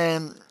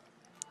 And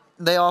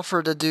they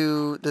offered to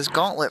do this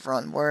gauntlet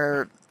run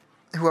where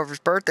whoever's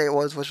birthday it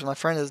was, which was my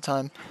friend at the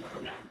time,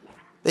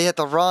 they had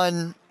to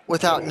run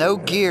without no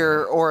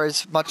gear or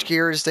as much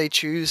gear as they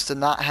choose to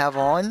not have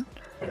on.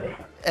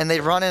 And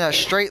they run in a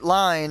straight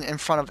line in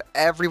front of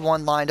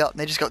everyone lined up. And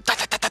they just go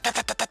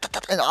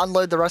and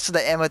unload the rest of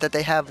the ammo that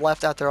they have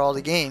left after all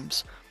the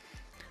games.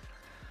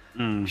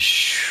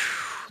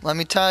 Let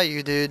me tell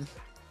you, dude.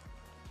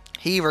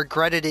 He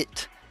regretted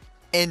it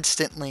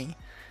instantly.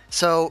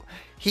 So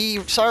he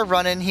started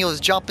running. He was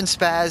jumping,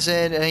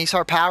 spazzing, and he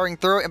started powering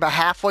through it. And about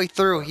halfway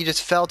through, he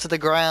just fell to the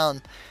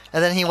ground.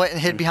 And then he went and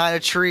hid behind a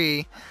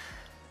tree.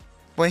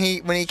 When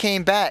he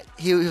came back,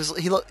 he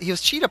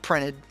was cheetah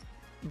printed,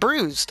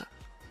 bruised,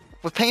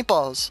 with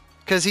paintballs,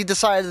 because he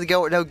decided to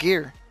go with no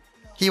gear.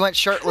 He went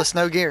shirtless,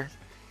 no gear.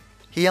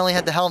 He only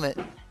had the helmet.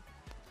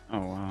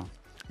 Oh wow.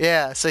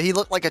 Yeah, so he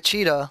looked like a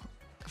cheetah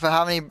for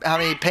how many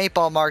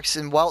paintball marks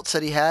and welts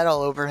that he had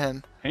all over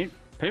him.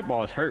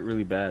 Paintballs hurt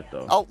really bad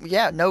though. Oh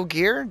yeah, no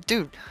gear,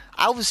 dude.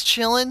 I was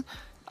chilling.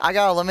 I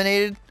got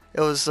eliminated.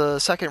 It was the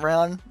second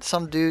round.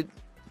 Some dude.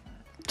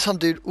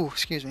 Ooh,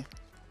 excuse me.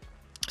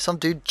 Some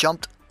dude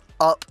jumped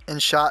up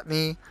and shot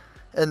me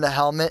in the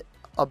helmet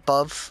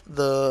above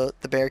the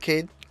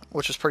barricade,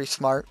 which was pretty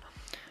smart.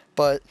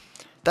 But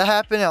that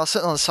happened. I was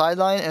sitting on the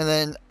sideline, and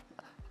then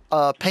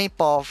a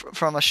paintball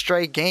from a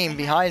stray game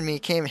behind me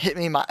came and hit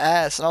me in my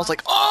ass, and I was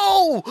like,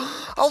 oh!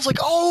 I was like,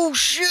 oh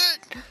shit!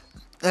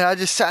 And I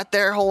just sat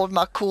there holding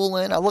my cool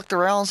in. I looked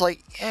around, I was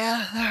like,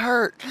 yeah, that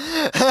hurt.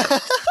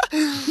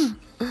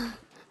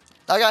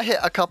 I got hit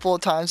a couple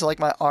of times, like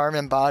my arm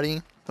and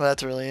body, but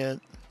that's really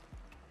it.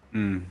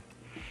 Yeah,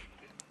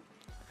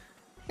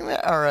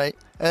 alright.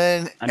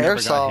 And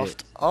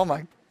airsoft. Oh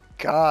my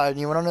god,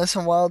 you want to know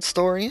some wild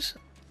stories?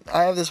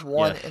 I have this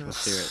one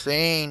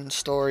insane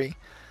story.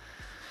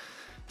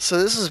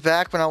 So this is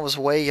back when I was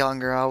way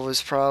younger. I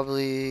was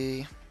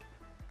probably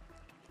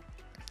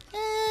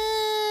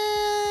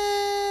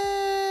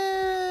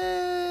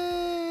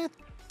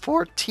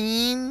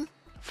 14,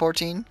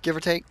 give or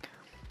take.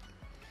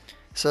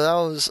 So that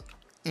was,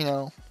 you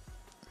know,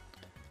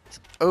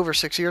 over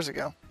 6 years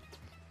ago.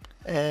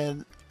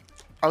 And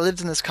I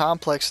lived in this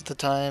complex at the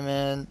time,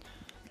 and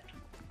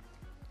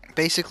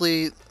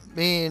basically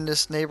me and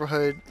this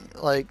neighborhood,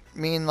 like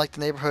me and like the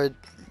neighborhood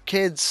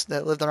kids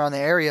that lived around the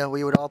area,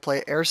 we would all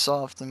play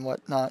airsoft and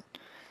whatnot,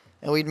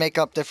 and we'd make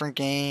up different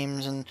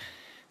games. And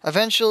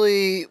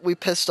eventually we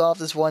pissed off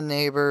this one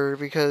neighbor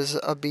because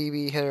a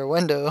BB hit her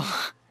window.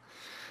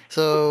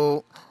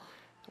 So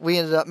we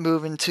ended up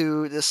moving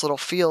to this little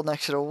field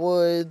next to the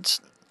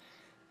woods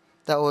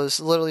that was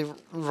literally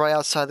right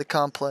outside the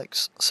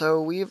complex.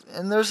 So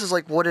and there's this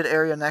like wooded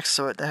area next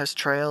to it that has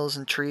trails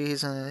and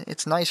trees, and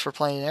it's nice for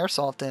playing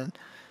airsoft in.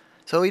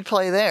 So we'd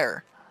play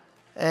there.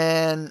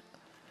 And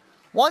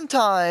one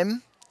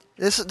time,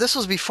 this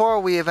was before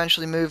we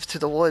eventually moved to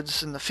the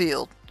woods in the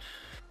field,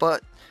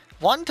 but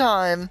one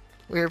time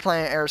we were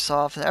playing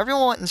airsoft and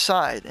everyone went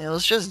inside, and it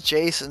was just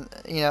Jason,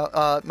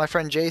 my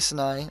friend Jason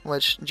and I,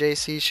 which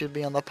JC should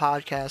be on the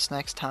podcast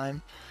next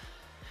time.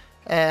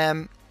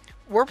 And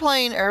we're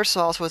playing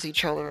airsoft with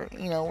each other.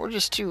 We're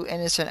just two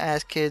innocent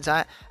ass kids.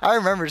 I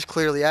remember this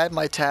clearly. I had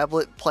my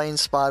tablet playing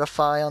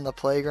Spotify on the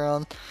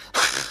playground.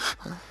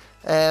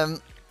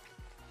 And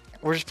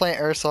we're just playing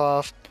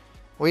airsoft.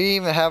 We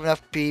didn't even have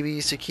enough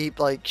BBs to keep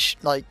like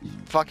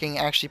fucking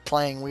actually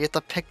playing. We had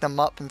to pick them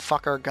up and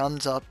fuck our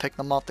guns up, pick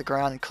them off the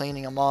ground and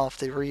cleaning them off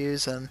to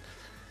reuse them.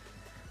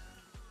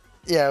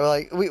 Yeah,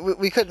 like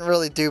we couldn't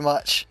really do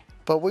much,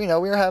 but we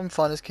were having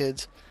fun as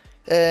kids.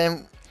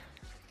 And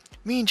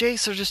me and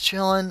Jace are just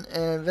chilling,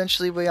 and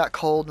eventually we got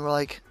cold, and we're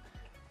like,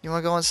 "You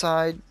want to go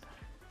inside?"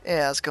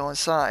 Yeah, let's go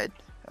inside.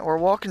 And we're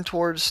walking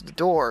towards the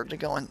door to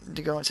go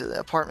into the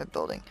apartment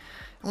building,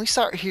 and we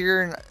start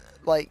hearing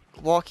like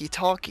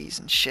walkie-talkies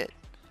and shit.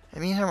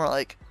 And me and him are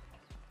like,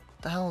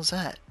 "The hell is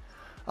that?"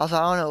 I was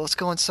like, "I don't know. Let's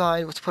go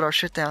inside. Let's put our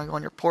shit down, go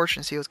on your porch,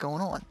 and see what's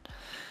going on."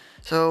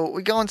 So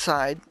we go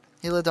inside.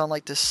 He lived on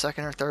like this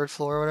second or third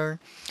floor or whatever.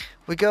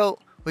 We go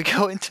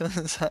into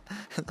this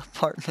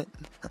apartment.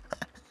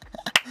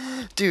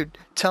 Dude,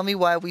 tell me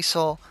why we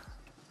saw.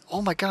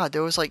 Oh my god,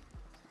 there was like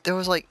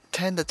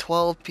 10 to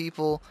 12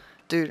 people.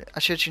 Dude, I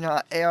shit you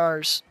not.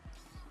 ARs,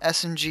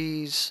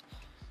 SMGs.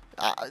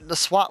 The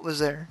SWAT was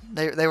there.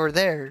 They were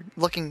there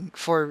looking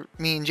for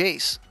me and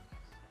Jace.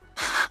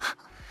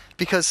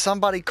 Because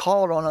somebody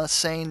called on us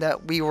saying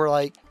that we were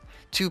like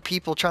two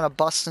people trying to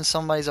bust in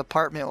somebody's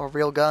apartment with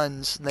real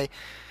guns.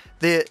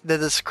 The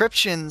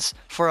descriptions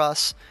for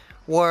us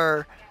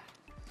were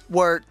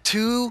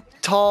two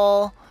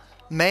tall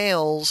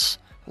males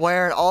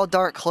wearing all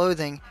dark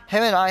clothing.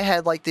 Him and I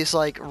had like this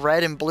like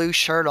red and blue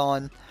shirt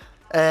on,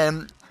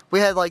 and we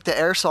had like the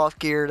airsoft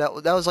gear that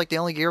was like the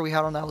only gear we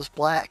had on that was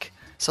black.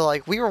 So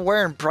like we were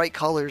wearing bright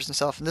colors and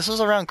stuff, and this was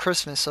around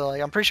Christmas, so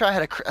like I'm pretty sure I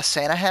had a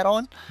Santa hat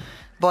on.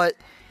 But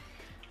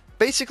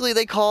basically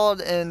they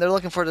called and they're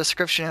looking for a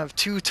description of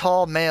two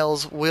tall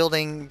males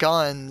wielding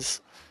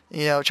guns,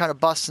 trying to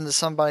bust into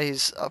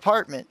somebody's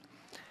apartment.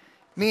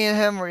 Me and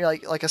him were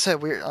like I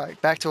said, we're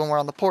back to when we're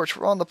on the porch.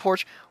 We're on the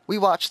porch. We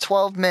watched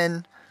 12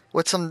 men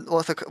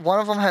one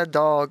of them had a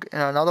dog,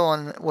 and another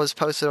one was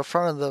posted in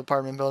front of the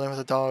apartment building with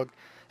a dog,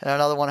 and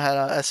another one had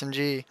a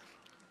SMG.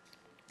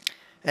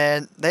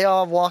 And they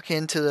all walk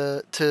into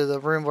the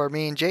room where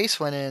me and Jace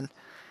went in,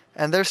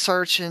 and they're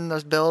searching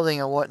this building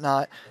and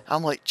whatnot.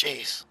 I'm like,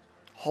 Jace,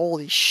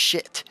 holy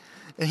shit.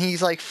 And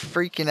he's like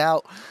freaking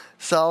out.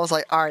 So I was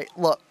like, alright,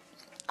 look,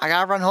 I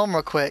gotta run home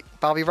real quick,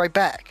 but I'll be right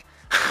back.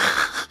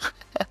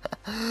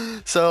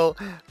 So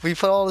we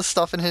put all this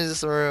stuff in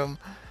his room.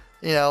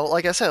 You know,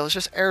 like I said, it was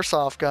just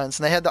airsoft guns,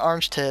 and they had the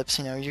orange tips.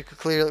 You know, you could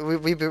clearly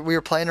we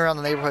were playing around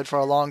the neighborhood for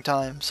a long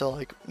time. So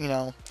like, you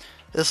know,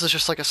 this is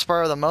just like a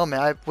spur of the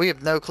moment. We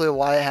have no clue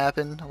why it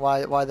happened,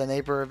 why the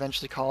neighbor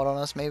eventually called on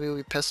us. Maybe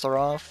we pissed her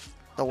off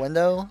the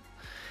window.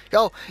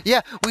 Oh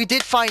yeah, we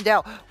did find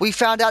out. We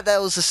found out that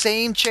it was the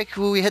same chick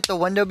who we hit the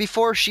window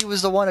before. She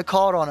was the one who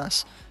called on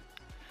us.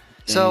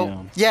 So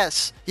Damn.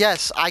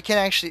 yes, I can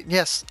actually,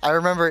 yes, I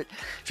remember it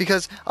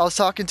because I was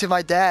talking to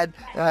my dad,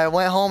 and I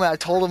went home and I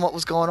told him what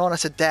was going on. I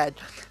said, Dad,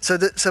 so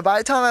by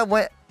the time I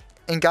went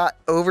and got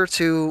over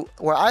to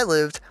where I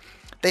lived,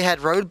 they had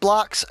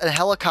roadblocks, a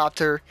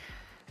helicopter,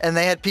 and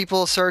they had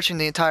people searching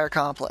the entire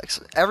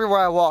complex. Everywhere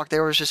I walked,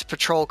 there was just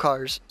patrol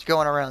cars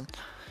going around.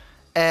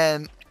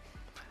 And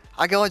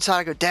I go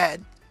inside, I go,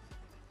 Dad,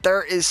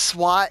 there is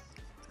SWAT.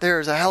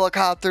 There's a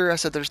helicopter. I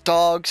said, there's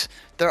dogs.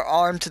 They're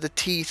armed to the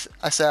teeth.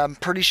 I said, I'm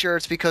pretty sure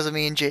it's because of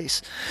me and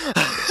Jace.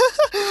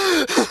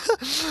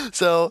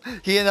 So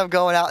he ended up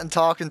going out and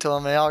talking to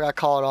them, and they all got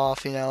called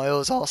off. You know, it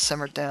was all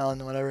simmered down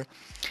and whatever.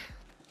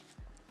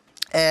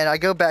 And I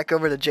go back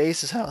over to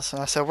Jace's house,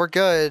 and I said, we're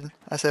good.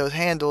 I said, it was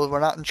handled.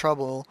 We're not in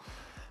trouble.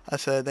 I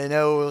said, they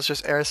know it was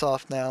just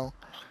airsoft now.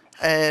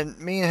 And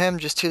me and him,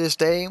 just to this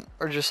day,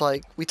 are just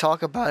like, we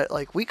talk about it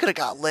like, we could have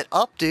got lit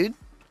up, dude.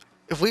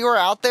 If we were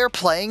out there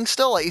playing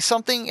still, like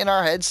something in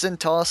our heads didn't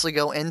tell us to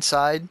go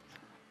inside,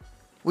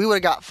 we would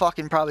have got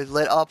fucking probably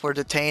lit up or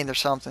detained or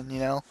something, you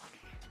know?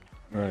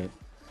 Right.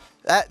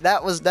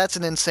 That's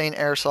an insane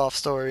airsoft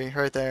story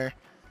right there.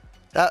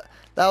 That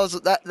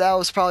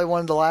was probably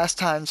one of the last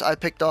times I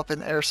picked up an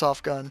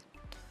airsoft gun.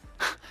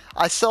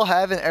 I still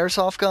have an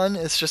airsoft gun.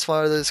 It's just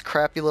one of those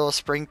crappy little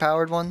spring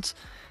powered ones.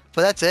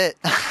 But that's it.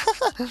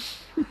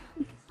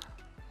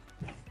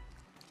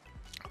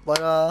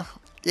 But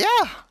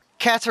yeah.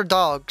 Cats or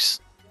dogs?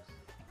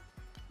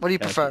 What do you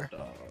Cats prefer?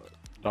 or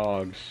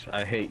dogs.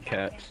 I hate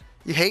cats.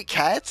 You hate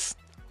cats?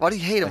 Why do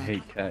you hate them? I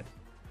hate cats.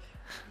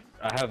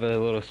 I have a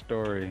little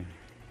story.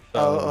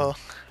 So,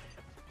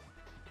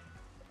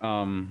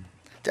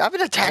 Dude, I've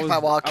been attacked by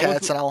wild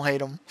cats and I don't hate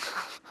them.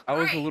 I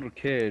was a little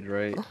kid,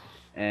 right?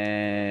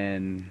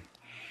 And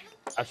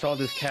I saw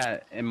this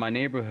cat in my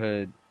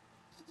neighborhood.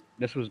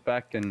 This was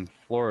back in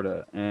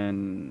Florida,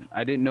 and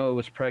I didn't know it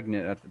was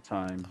pregnant at the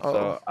time.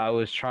 So I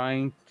was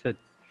trying to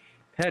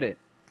pet it.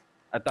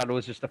 I thought it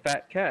was just a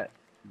fat cat,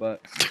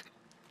 but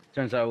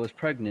turns out it was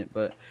pregnant.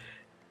 But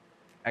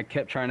I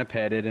kept trying to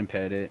pet it and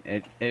pet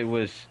it. It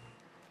was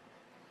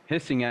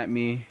hissing at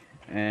me,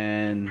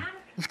 and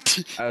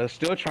I was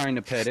still trying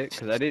to pet it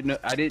because I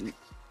didn't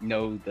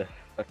know the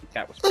fucking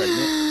cat was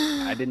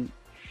pregnant. I didn't.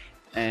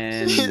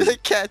 And the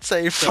cat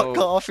say fuck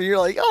off, and you're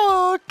like,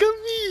 oh, come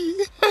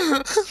me.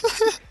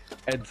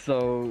 And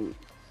so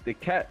the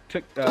cat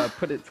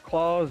put its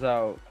claws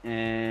out,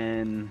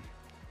 and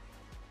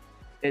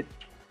it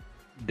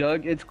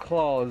dug its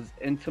claws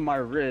into my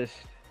wrist,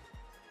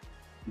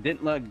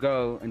 didn't let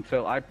go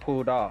until I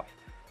pulled off,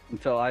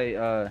 until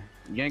I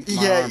yanked my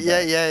arm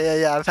back.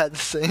 Yeah. I've had the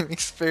same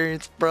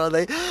experience, bro.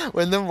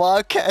 When the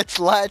wildcats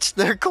latch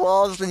their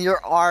claws in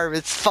your arm,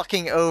 it's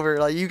fucking over.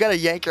 Like, you gotta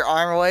yank your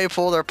arm away,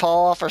 pull their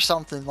paw off or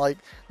something. Like,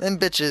 them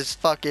bitches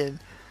fucking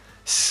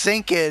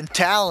sinking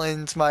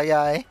talons, my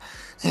guy.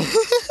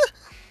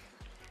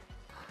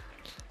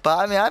 But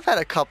I mean, I've had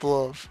a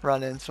couple of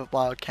run-ins with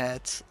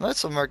wildcats.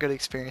 Most of them are good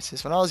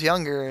experiences. When I was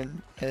younger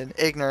and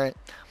ignorant,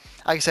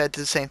 like I said, I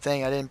did the same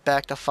thing. I didn't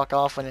back the fuck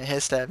off when it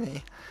hissed at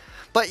me.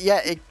 But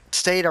yet, it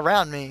stayed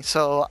around me,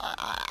 so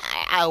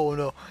I don't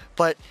know.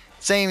 But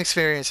same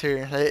experience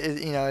here.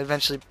 It, you know,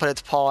 eventually put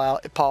its paw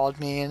out. It pawed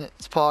me, and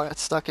its paw got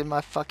stuck in my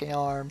fucking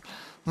arm.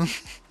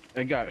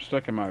 It got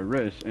stuck in my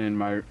wrist, and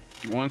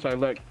once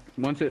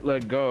it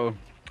let go,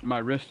 my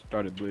wrist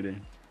started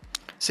bleeding.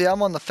 See,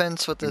 I'm on the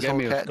fence with this whole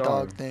me a cat scar.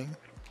 dog thing,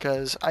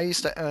 because I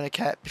used to own a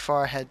cat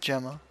before I had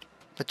Gemma,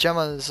 but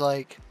Gemma is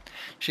like,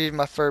 she's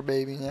my fur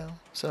baby now,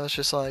 so it's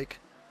just like,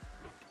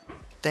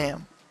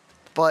 damn.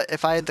 But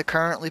if I had to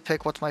currently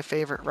pick what's my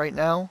favorite right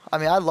now, I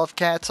mean, I love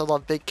cats. I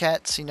love big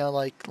cats, you know,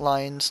 like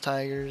lions,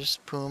 tigers,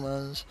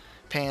 pumas,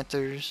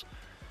 panthers,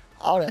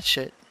 all that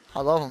shit.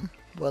 I love them.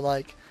 But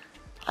like,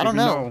 I don't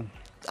know.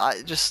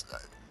 I just,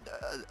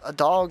 a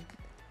dog,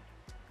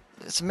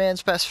 it's a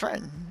man's best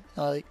friend.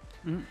 Like,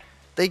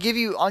 they give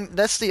you,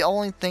 that's the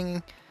only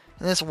thing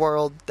in this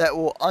world that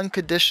will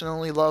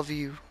unconditionally love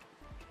you.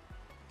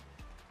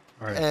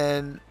 Right.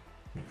 And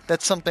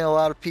that's something a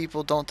lot of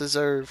people don't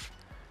deserve.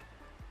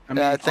 I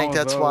mean, I think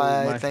that's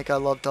why I think I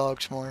love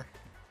dogs more.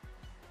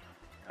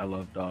 I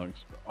love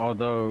dogs.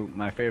 Although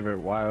my favorite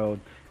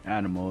wild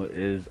animal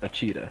is a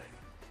cheetah.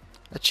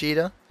 A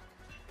cheetah?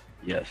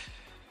 Yes.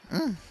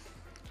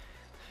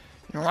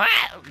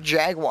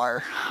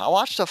 Jaguar. I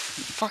watched a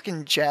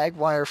fucking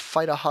jaguar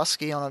fight a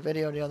husky on a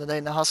video the other day,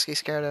 and the husky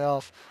scared it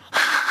off.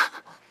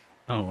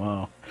 Oh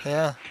wow.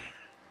 Yeah.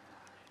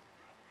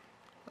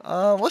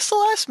 What's the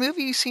last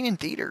movie you seen in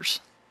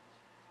theaters?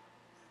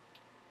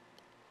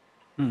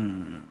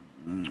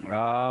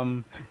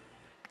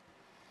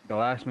 The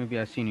last movie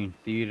I seen in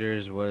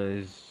theaters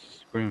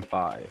was Scream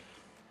 5.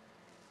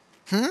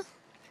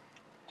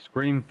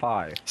 Scream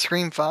 5.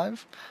 Scream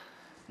 5?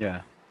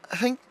 Yeah. I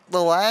think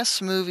the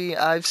last movie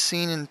I've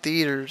seen in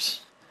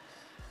theaters.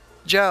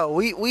 Joe,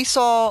 we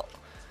saw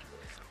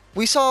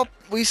Detective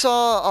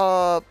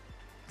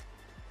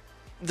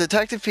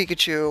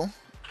Pikachu.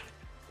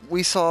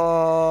 We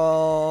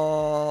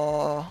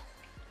saw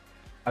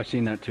I've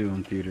seen that too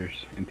in theaters.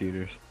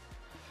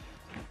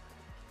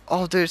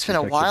 Oh dude, it's been a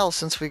Detective. while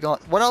since we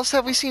got. What else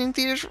have we seen in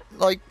theaters?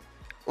 Like,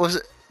 was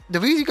it?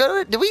 Did we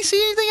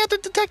see anything after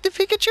Detective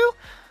Pikachu?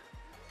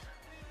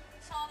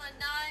 Saw the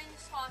Nun,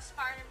 saw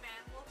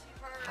Spider-Man,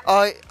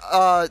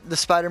 Multiverse. The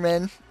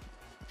Spider-Man. I've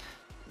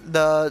seen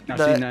that in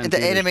The theaters,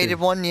 animated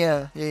too. one,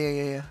 yeah.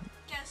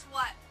 Guess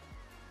what?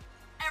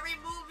 Every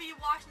movie you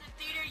watch in the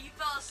theater, you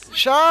fell asleep.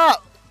 Shut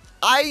up!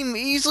 I'm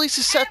easily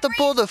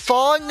susceptible to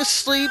falling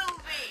asleep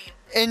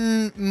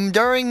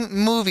during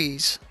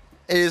movies.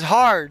 It is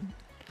hard.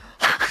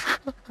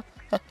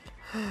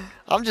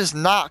 I'm just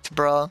knocked,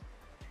 bro.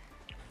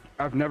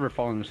 I've never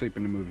fallen asleep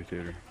in the movie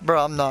theater.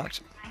 Bro, I'm knocked.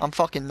 I'm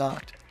fucking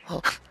knocked.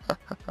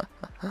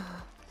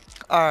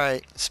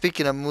 Alright,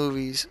 speaking of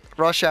movies,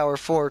 Rush Hour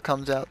 4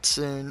 comes out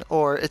soon,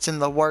 or it's in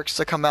the works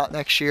to come out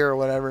next year or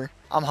whatever.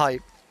 I'm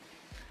hyped.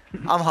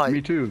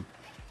 Me too.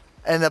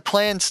 And the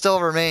plan still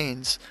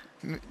remains.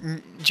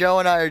 Joe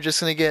and I are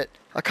just going to get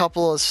a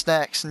couple of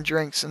snacks and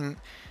drinks, and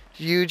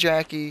you,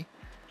 Jackie,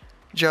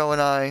 Joe,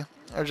 and I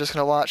are just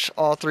going to watch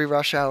all 3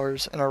 Rush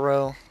Hours in a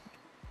row.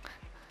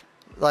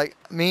 Like,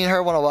 me and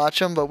her want to watch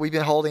them, but we've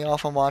been holding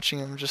off on watching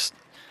them just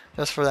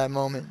for that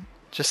moment.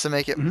 Just to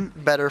make it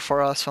better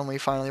for us when we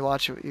finally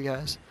watch it with you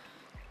guys.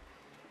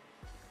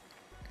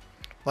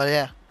 But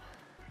yeah.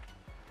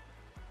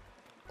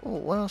 Oh,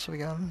 what else we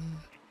got?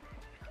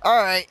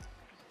 Alright.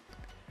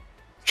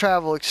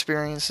 Travel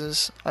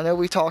experiences. I know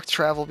we talked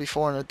travel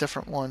before in a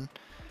different one.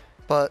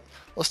 But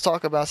let's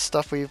talk about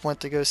stuff we went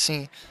to go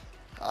see.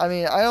 I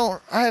mean, I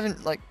don't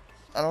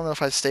know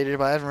if I stated it,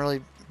 but I haven't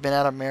really been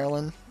out of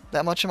Maryland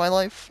that much in my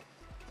life.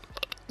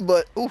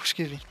 But, oh,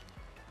 excuse me.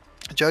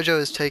 JoJo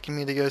is taking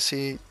me to go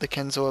see the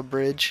Kenzoa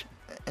Bridge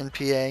in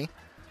PA.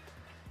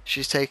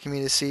 She's taking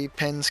me to see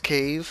Penn's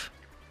Cave.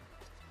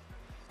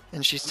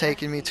 And she's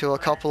taking me to a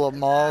couple of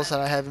malls that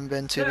I haven't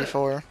been to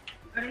before.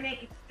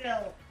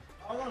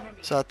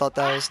 So I thought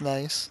that was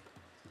nice.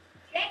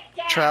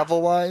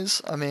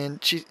 Travel-wise, I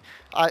mean, she's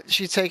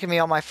taking me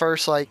on my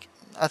first, I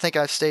think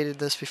I've stated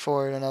this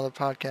before in another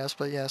podcast,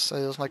 but yes,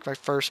 it was like my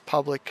first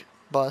public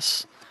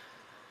bus.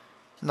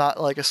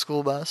 Not like a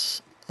school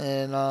bus.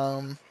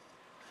 And,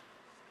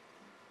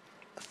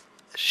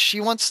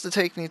 she wants to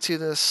take me to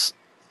this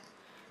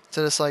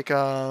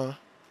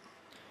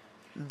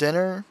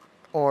dinner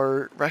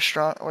or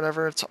restaurant or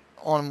whatever. It's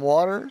on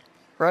water,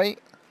 right?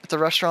 It's a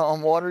restaurant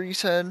on water, you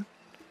said?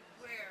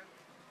 Where?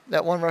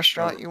 That one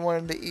restaurant you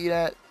wanted to eat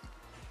at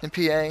in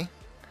PA?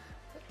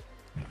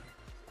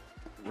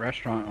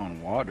 Restaurant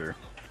on water.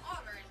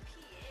 Water in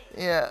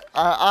PA. Yeah,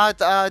 I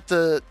had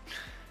to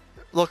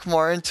look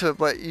more into it,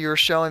 but you were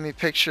showing me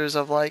pictures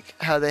of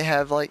how they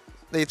have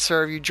they'd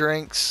serve you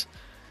drinks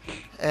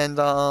and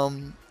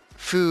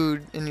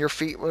food and your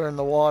feet were in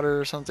the water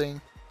or something.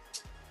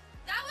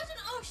 That was in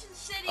Ocean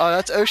City. Oh,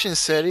 that's Ocean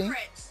City?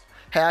 Secrets.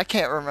 Hey, I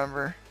can't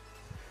remember.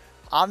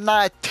 I'm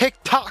not a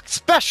TikTok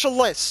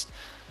specialist.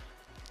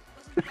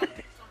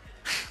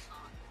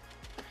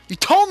 You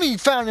told me you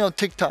found me on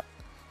TikTok.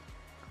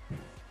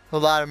 A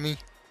lot of me.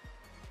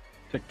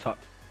 TikTok.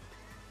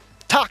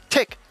 Talk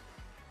tick.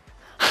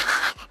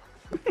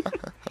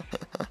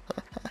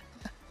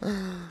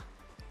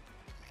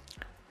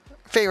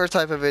 Favorite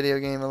type of video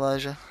game,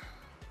 Elijah?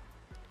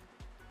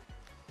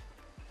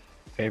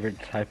 Favorite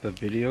type of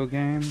video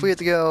game? If we had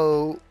to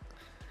go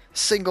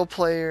single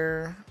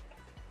player,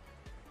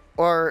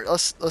 or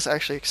let's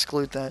actually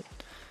exclude that.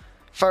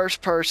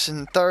 First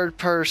person, third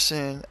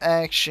person,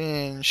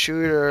 action,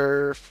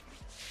 shooter,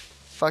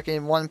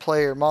 fucking one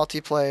player,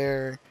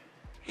 multiplayer.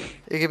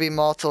 It could be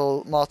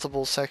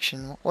multiple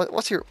section.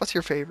 What's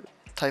your favorite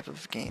type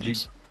of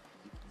games?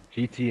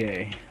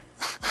 GTA.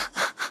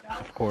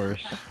 Of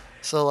course.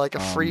 So like a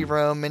free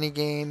roam mini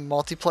game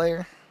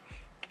multiplayer.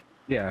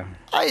 Yeah.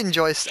 I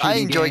enjoy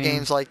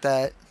games like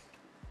that.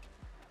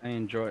 I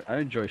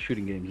enjoy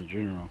shooting games in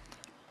general.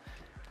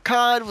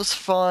 COD was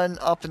fun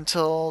up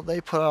until they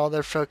put all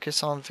their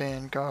focus on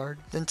Vanguard.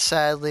 Then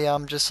sadly,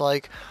 I'm just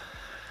like,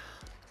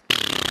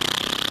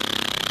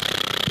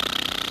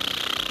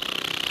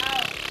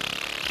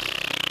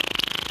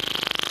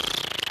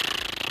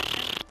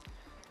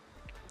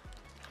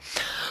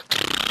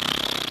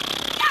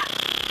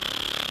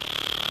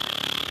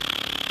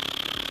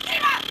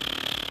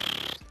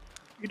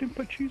 You didn't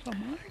put cheese on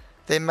mine.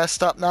 They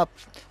messed up not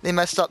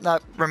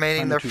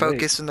remaining Kinda their too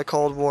focus in the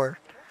Cold War.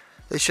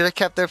 They should have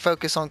kept their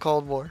focus on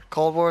Cold War.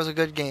 Cold War was a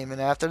good game,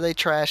 and after they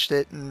trashed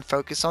it and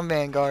focused on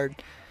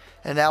Vanguard,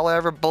 and now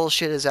whatever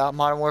bullshit is out,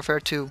 Modern Warfare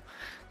 2,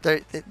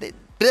 they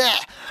bleh.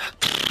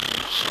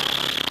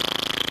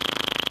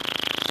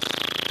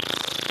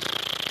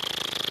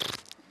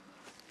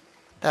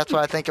 That's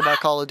what I think about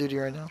Call of Duty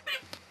right now.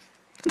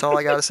 That's all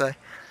I gotta say.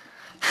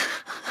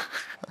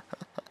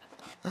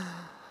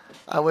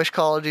 I wish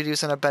Call of Duty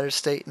was in a better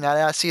state. Now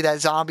that I see that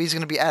zombies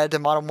gonna be added to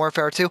Modern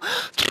Warfare 2.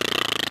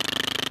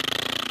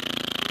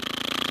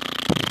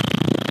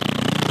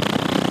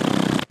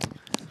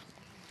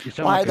 You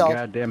sound Why like a the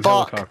goddamn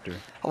fuck? helicopter.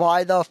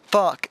 Why the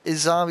fuck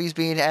is zombies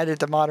being added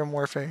to Modern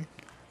Warfare?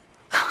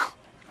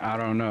 I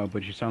don't know,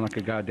 but you sound like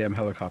a goddamn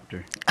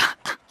helicopter.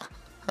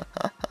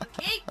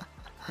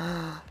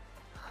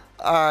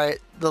 Alright,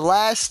 the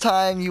last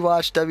time you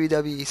watched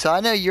WWE, so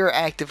I know you're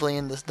actively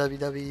in this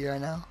WWE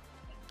right now.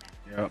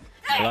 Yep.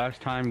 The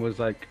last time was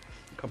like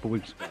a couple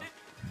weeks ago.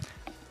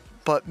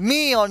 But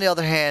me, on the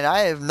other hand,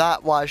 I have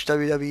not watched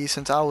WWE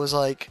since I was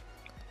like...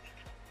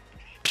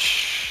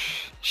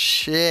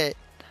 shit.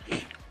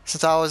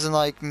 Since I was in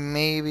like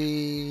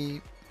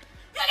maybe...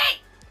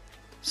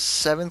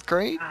 7th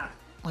grade?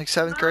 Like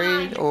 7th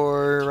grade,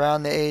 or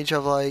around the age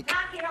of like...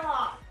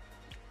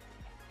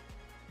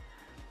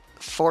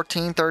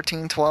 14,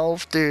 13,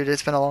 12. Dude,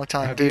 it's been a long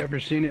time, Have dude. you ever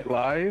seen it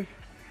live?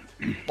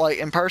 Like,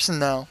 in person,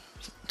 no.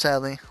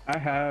 Sadly. I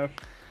have.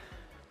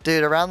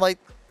 Dude, around, like,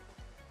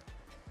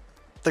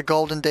 the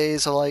golden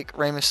days of, like,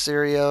 Rey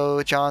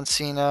Mysterio, John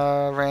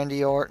Cena,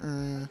 Randy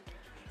Orton,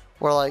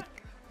 were, like,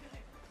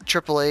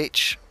 Triple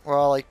H, were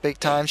all, like, big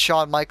time.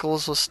 Shawn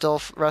Michaels was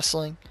still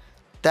wrestling.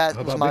 That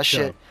How was about my Big Show?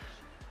 shit.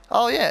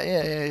 Oh,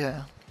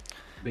 yeah.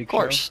 Big Of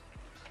course.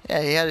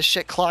 Yeah, he had his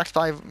shit clocked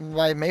by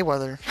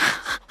Mayweather.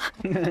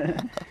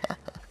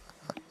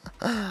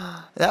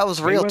 That was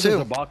real Mayweather's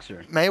too. a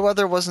boxer.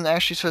 Mayweather wasn't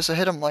actually supposed to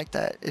hit him like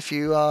that. If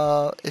you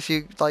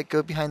like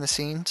go behind the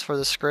scenes for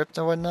the script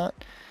or whatnot,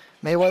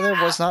 Mayweather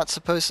was not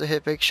supposed to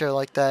hit Big Show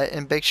like that,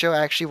 and Big Show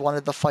actually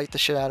wanted to fight the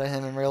shit out of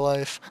him in real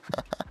life.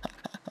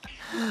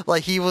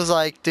 Like he was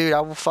like, dude, I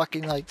will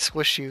fucking like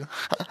squish you.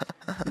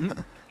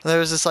 There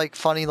was this like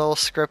funny little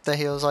script that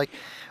he was like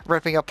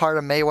ripping apart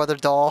a Mayweather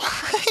doll.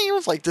 He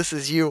was like, "This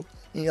is you."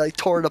 He like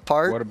tore it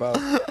apart. What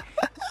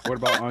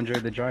about Andre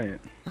the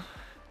Giant?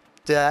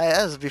 Yeah,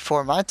 that was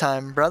before my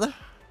time, brother.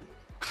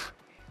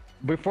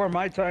 Before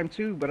my time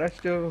too, but I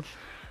still.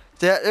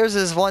 There's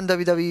this one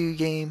WWE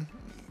game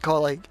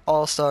called like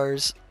All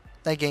Stars.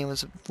 That game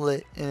was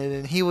lit,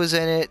 and he was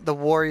in it. The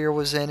Warrior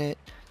was in it.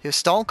 He was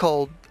Stone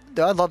Cold.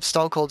 Dude, I love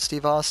Stone Cold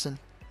Steve Austin.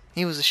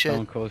 He was a shit.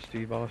 Stone Cold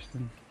Steve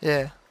Austin.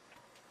 Yeah.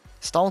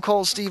 Stone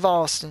Cold Steve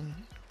Austin.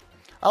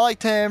 I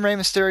liked him. Rey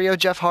Mysterio,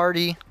 Jeff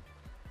Hardy.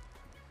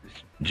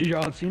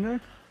 John Cena?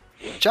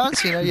 John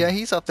Cena, yeah,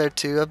 he's up there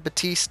too.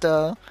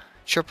 Batista,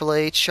 Triple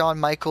H, Shawn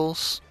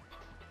Michaels,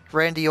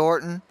 Randy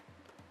Orton,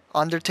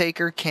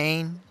 Undertaker,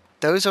 Kane.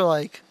 Those are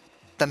like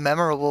the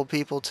memorable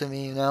people to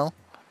me, you know?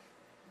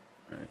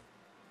 Right.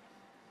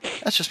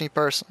 That's just me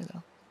personally,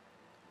 though.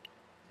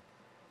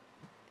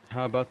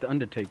 How about the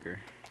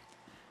Undertaker?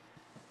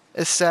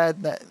 It's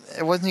sad that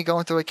wasn't he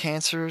going through like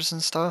cancers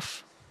and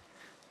stuff.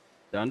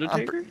 The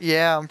Undertaker?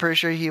 I'm pretty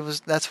sure he was.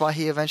 That's why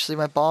he eventually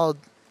went bald.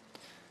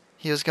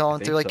 He was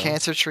going through like so.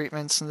 cancer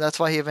treatments, and that's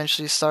why he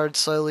eventually started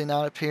slowly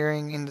not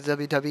appearing in the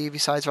WWE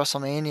besides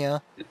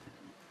WrestleMania.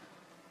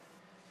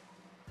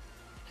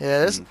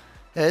 Yeah,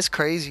 it's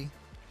crazy.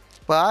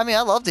 But I mean,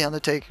 I love the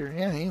Undertaker.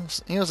 Yeah,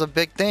 he was a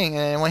big thing,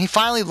 and when he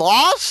finally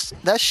lost,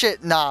 that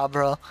shit, nah,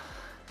 bro.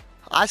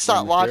 I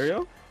stopped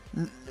watching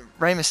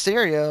Rey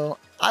Mysterio.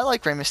 I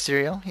like Rey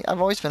Mysterio.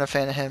 I've always been a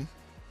fan of him.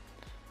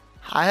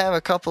 I have a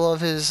couple of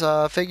his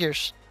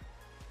figures.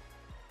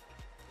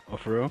 Oh,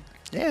 for real?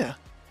 Yeah.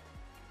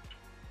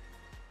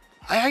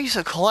 I used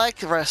to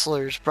collect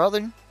wrestlers,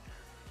 brother.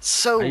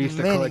 So I used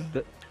to many.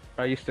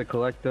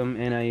 collect them,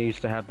 and I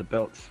used to have the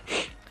belts.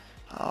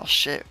 Oh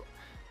shit.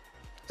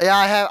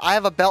 Yeah, I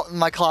have a belt in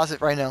my closet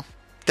right now.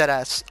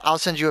 Deadass. I'll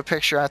send you a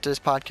picture after this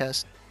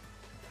podcast.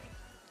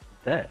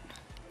 That.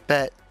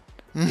 Bet.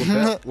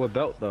 What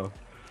belt though?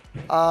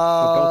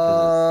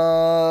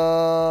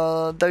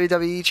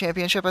 WWE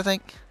Championship, I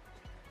think.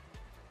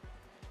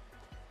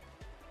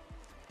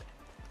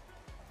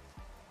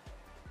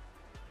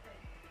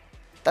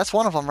 That's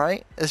one of them,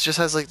 right? It just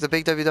has like the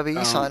big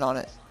WWE sign on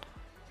it,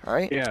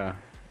 right? Yeah,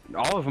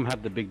 all of them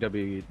have the big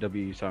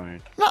WWE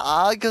sign.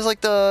 Nah, because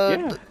like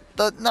the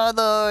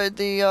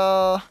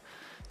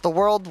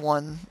world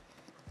one,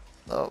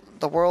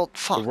 the world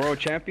fuck. The world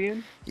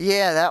champion.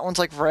 Yeah, that one's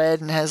like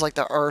red and has like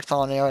the Earth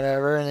on it or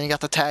whatever, and then you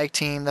got the tag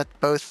team that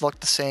both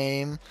look the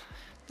same.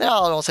 They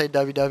all don't say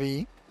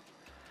WWE.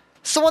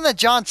 It's the one that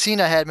John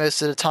Cena had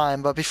most of the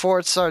time, but before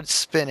it started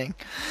spinning.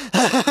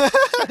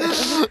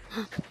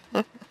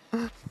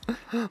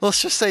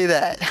 Let's just say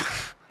that.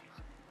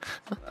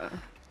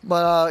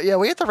 But yeah,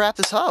 we have to wrap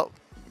this up.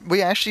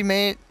 We actually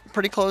made it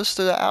pretty close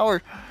to the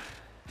hour.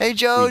 Hey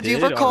Joe, We do you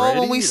did recall when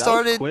already? we That was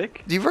started?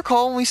 quick. Do you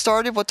recall when we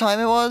started? What time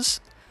it was?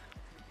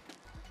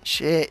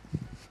 Shit.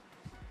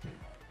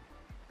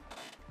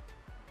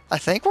 I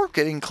think we're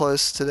getting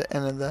close to the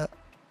end of that.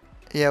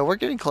 Yeah, we're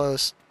getting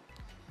close.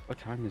 What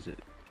time is it?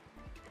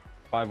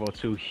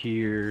 5:02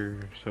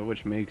 here, so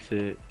which makes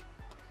it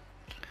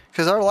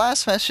Because our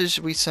last message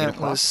we sent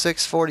o'clock? was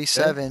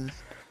 6:47.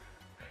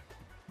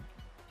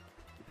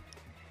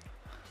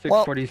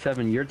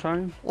 6:47 your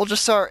time. We'll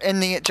just start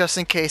ending it just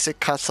in case it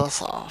cuts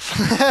us off.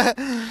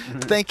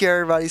 Thank you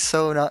everybody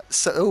so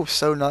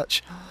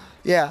much.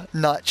 Yeah,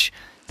 nutch.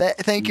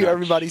 Thank you Nutch.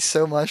 everybody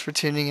so much for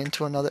tuning in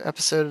to another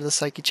episode of the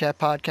psykeChat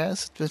podcast.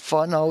 It's been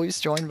fun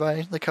always, joined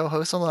by the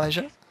co-host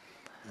Elijah.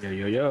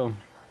 Yo.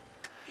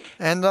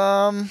 And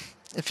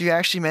if you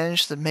actually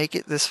managed to make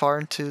it this far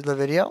into the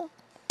video,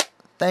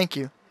 thank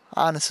you.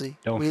 Honestly,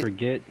 Don't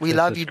forget we to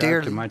love you subscribe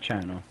dearly. to my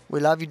channel. We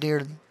love you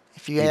dearly.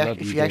 If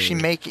you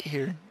actually make it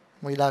here,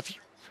 we love you.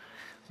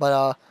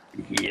 But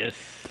Yes.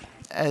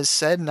 as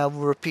said, and I will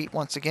repeat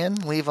once again,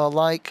 leave a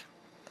like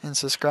and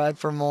subscribe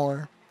for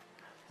more.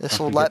 This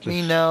Don't will forget let to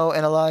me know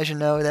and Elijah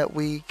know that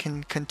we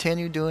can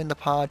continue doing the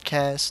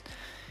podcast.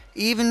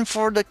 Even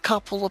for the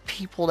couple of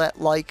people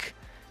that like,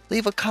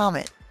 leave a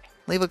comment.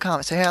 Leave a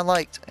comment. Say, hey, I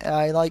liked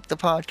the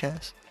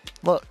podcast.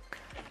 Look,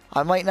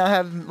 I might not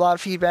have a lot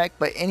of feedback,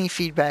 but any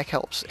feedback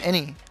helps.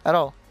 Any at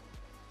all.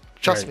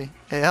 Trust Right.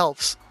 me, it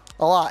helps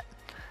a lot.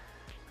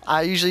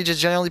 I usually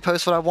just generally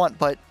post what I want,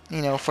 but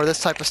you know, for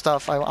this type of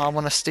stuff, I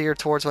want to steer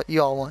towards what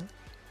you all want.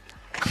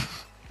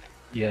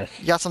 Yes.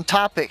 You got some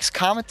topics,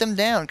 comment them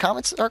down.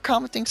 Start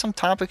commenting some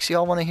topics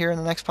y'all want to hear in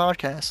the next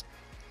podcast.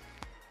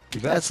 Exactly.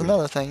 That's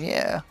another thing,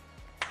 yeah.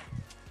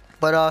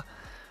 But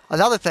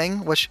another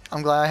thing, which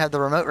I'm glad I have the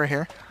remote right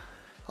here.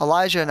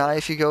 Elijah and I,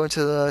 if you go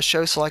into the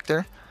show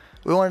selector,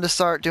 we wanted to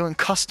start doing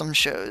custom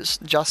shows.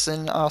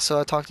 Justin, also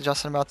I talked to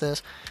Justin about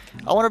this.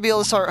 I want to be able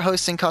to start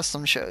hosting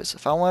custom shows.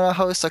 If I want to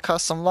host a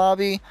custom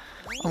lobby,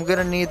 I'm going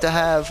to need to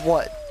have,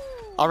 what,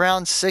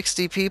 around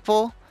 60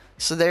 people?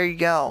 So there you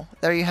go.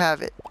 There you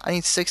have it. I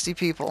need 60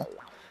 people.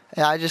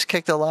 And I just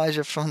kicked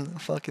Elijah from the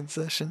fucking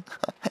session.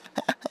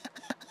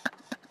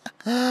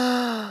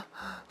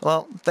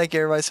 Well, thank you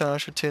everybody so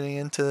much for tuning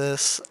into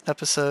this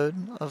episode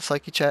of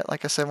psykeChat.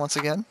 Like I said once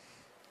again,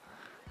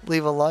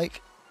 leave a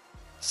like,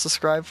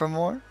 subscribe for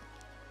more.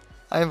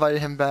 I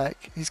invited him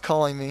back. He's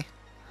calling me.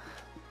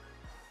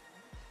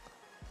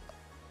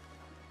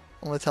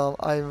 I'm gonna tell him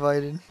I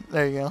invited.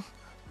 There you go.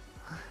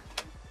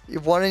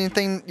 You want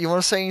anything? You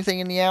want to say anything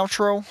in the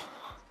outro?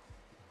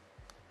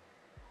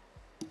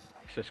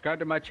 Subscribe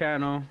to my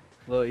channel,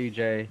 Lil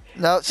EJ.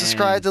 No,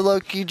 subscribe to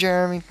Loki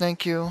Jeremy.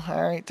 Thank you.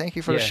 All right, thank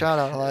you for the Yeah. shout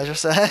out, Elijah.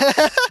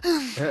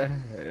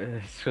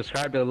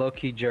 Subscribe to Low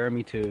Key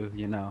Jeremy too.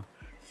 You know.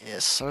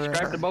 Yes, sir.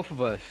 Subscribe to both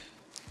of us.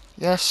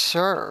 Yes,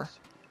 sir.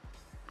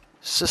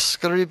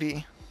 Subscribe.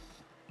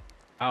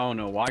 I don't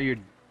know why your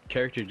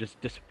character just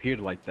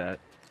disappeared like that.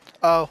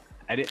 Oh,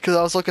 I didn't. because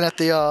I was looking at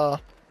the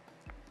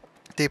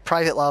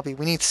private lobby.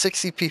 We need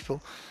 60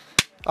 people.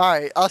 All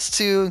right, us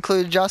two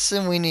include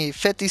Justin. We need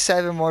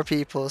 57 more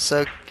people.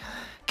 So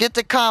get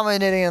the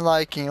commenting and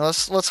liking.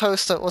 Let's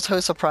host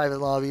a private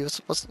lobby.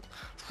 Let's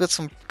get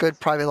some good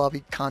private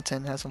lobby content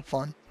and have some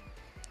fun.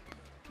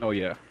 Oh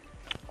yeah.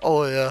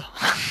 Oh yeah.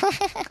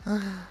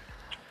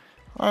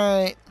 All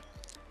right.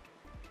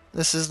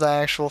 This is the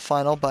actual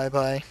final bye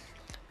bye.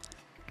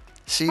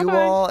 See you Bye-bye.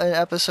 all in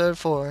episode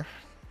 4.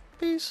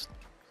 Peace.